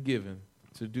have been given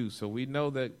to do. So we know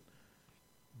that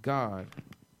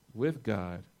with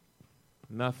God,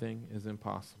 nothing is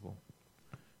impossible.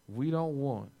 We don't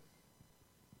want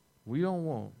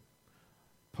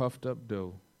puffed up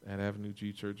dough at Avenue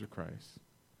G Church of Christ.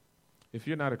 If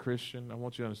you're not a Christian, I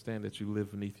want you to understand that you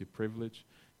live beneath your privilege.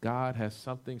 God has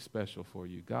something special for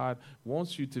you. God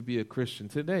wants you to be a Christian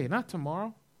today, not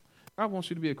tomorrow. God wants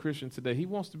you to be a Christian today. He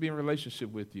wants to be in relationship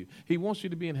with you. He wants you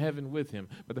to be in heaven with him.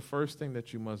 But the first thing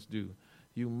that you must do,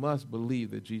 you must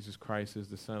believe that Jesus Christ is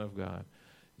the Son of God.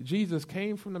 Jesus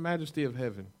came from the majesty of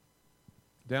heaven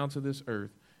down to this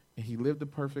earth, and he lived a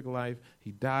perfect life.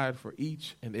 He died for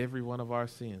each and every one of our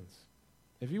sins.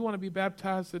 If you want to be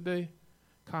baptized today,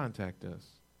 contact us.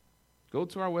 Go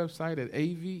to our website at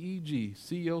avegcoc.org.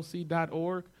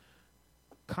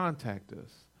 Contact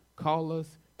us. Call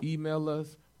us. Email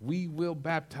us. We will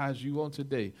baptize you on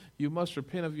today. You must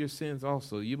repent of your sins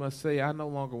also. You must say, I no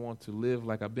longer want to live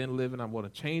like I've been living. I want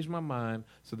to change my mind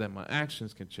so that my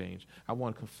actions can change. I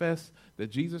want to confess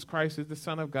that Jesus Christ is the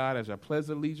Son of God as I pledge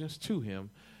allegiance to him.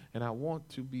 And I want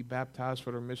to be baptized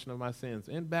for the remission of my sins.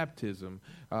 In baptism,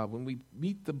 when we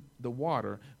meet the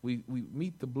water, we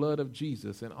meet the blood of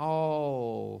Jesus, and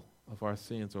all of our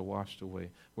sins are washed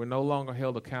away. We're no longer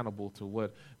held accountable to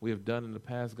what we have done in the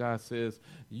past. God says,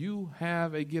 you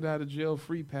have a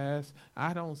get-out-of-jail-free pass.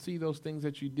 I don't see those things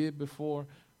that you did before.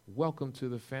 Welcome to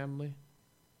the family.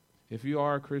 If you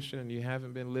are a Christian and you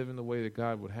haven't been living the way that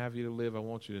God would have you to live, I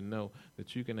want you to know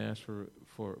that you can ask for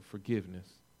forgiveness.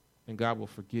 And God will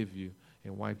forgive you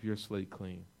and wipe your slate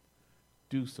clean.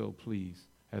 Do so, please,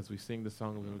 as we sing the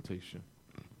song of invitation.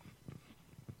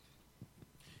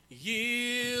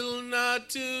 Yield not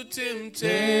to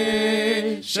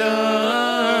temptation,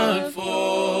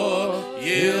 for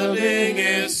yielding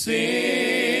is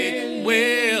sin.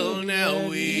 Well, now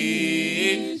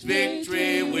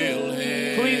victory will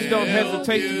have. Please don't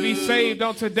hesitate to be saved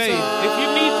on today. If you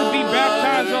need to be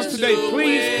baptized on today,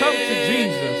 please come to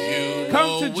Jesus.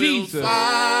 Come to Jesus.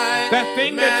 That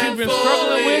thing that you've been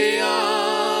struggling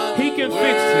with, he can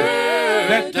fix it.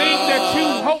 That thing that you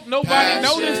hope nobody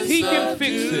noticed, he can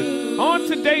fix it. On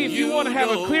today, if you want to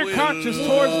have a clear conscience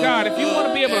towards God, if you want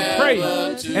to be able to pray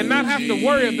and not have to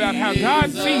worry about how God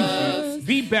sees you,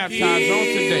 be baptized on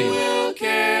today. Will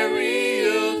carry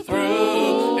you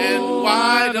through, and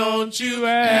why don't you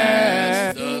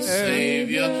ask the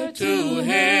Savior to help?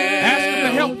 Ask him to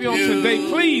help you on today.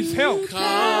 Please help. If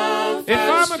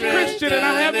I'm a Christian and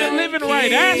I haven't been living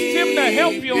right, ask him to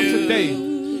help you on today.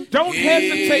 Don't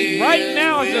hesitate. Right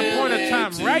now is the point of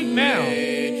time. Right now.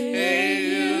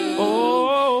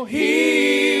 Oh,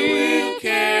 he will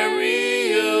carry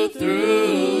you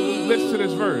through. Listen to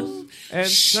this verse. And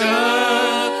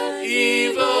shun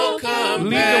evil companions.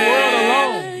 Leave the world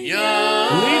alone.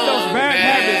 Leave those bad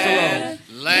habits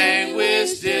alone.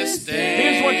 Language disdain.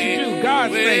 Here's what you do.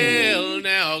 God's name. Well,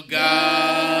 now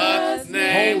God's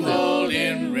name hold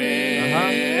in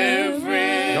reverence.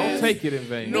 Don't take it in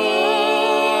vain.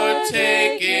 Nor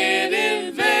take it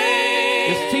in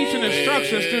vain. It's teaching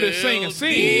instructions through this sing and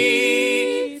sing.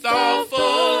 Be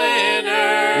thoughtful and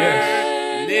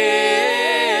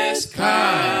earnest,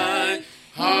 kind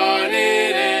hearted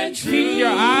and true. Keep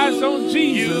your eyes on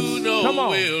Jesus. You know come on.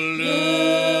 We'll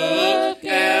look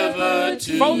ever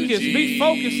to focus. Jesus. Be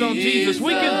focused on Jesus.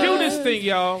 We can do this thing,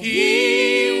 y'all.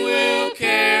 He will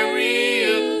carry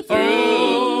you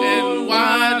through. And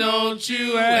why don't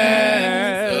you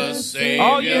ask the Savior?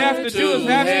 All you have to do is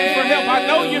ask him for help. I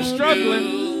know you're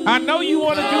struggling. I know you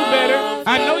want to do better.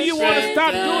 I know you want to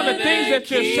stop doing the things that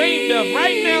you're ashamed of.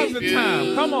 Right now's the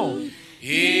time. Come on.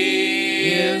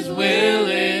 He is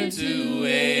willing to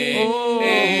aid you.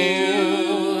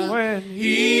 And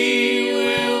he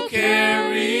will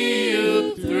carry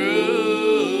you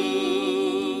through.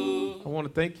 I want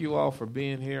to thank you all for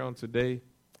being here on today.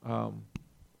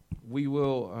 We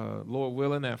will, Lord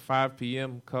willing, at 5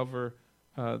 p.m. cover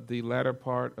the latter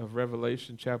part of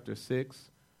Revelation chapter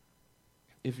 6.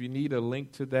 If you need a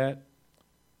link to that,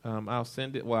 I'll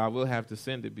send it. Well, I will have to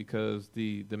send it because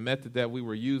the method that we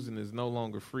were using is no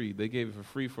longer free. They gave it for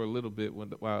free for a little bit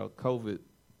while COVID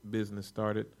business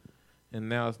started, and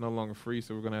now it's no longer free,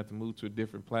 so we're going to have to move to a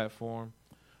different platform.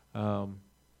 For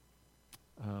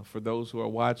those who are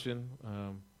watching,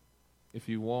 if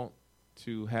you want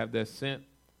to have that sent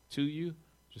to you,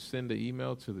 just send an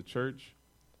email to the church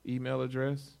email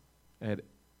address at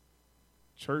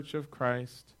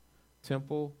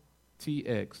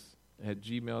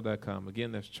churchofchristTempleTX@gmail.com.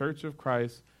 Again, that's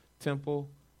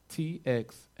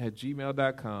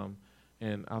churchofchristTempleTX@gmail.com,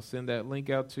 and I'll send that link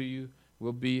out to you.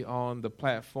 We'll be on the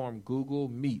platform Google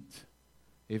Meet.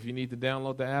 If you need to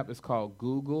download the app, it's called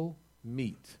Google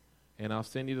Meet, and I'll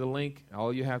send you the link.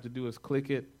 All you have to do is click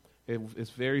it.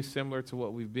 It's very similar to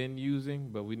what we've been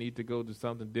using, but we need to go to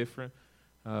something different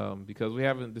because we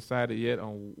haven't decided yet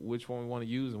on which one we want to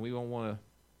use, and we don't want to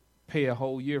pay a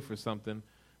whole year for something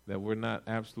that we're not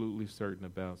absolutely certain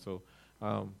about. So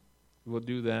we'll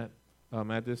do that.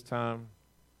 At this time,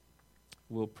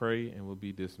 we'll pray and we'll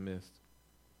be dismissed.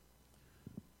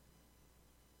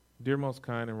 Dear most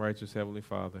kind and righteous Heavenly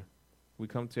Father, we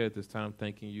come to you at this time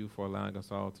thanking you for allowing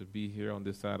us all to be here on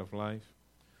this side of life.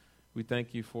 We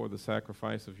thank you for the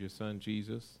sacrifice of your Son,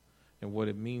 Jesus, and what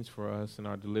it means for us in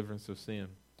our deliverance of sin,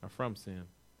 or from sin.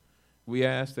 We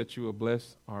ask that you will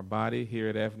bless our body here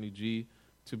at Avenue G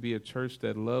to be a church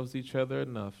that loves each other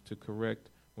enough to correct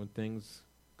when things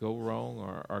go wrong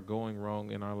or are going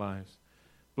wrong in our lives.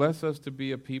 Bless us to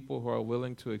be a people who are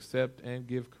willing to accept and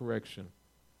give correction.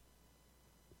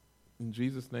 In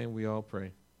Jesus' name we all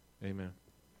pray. Amen.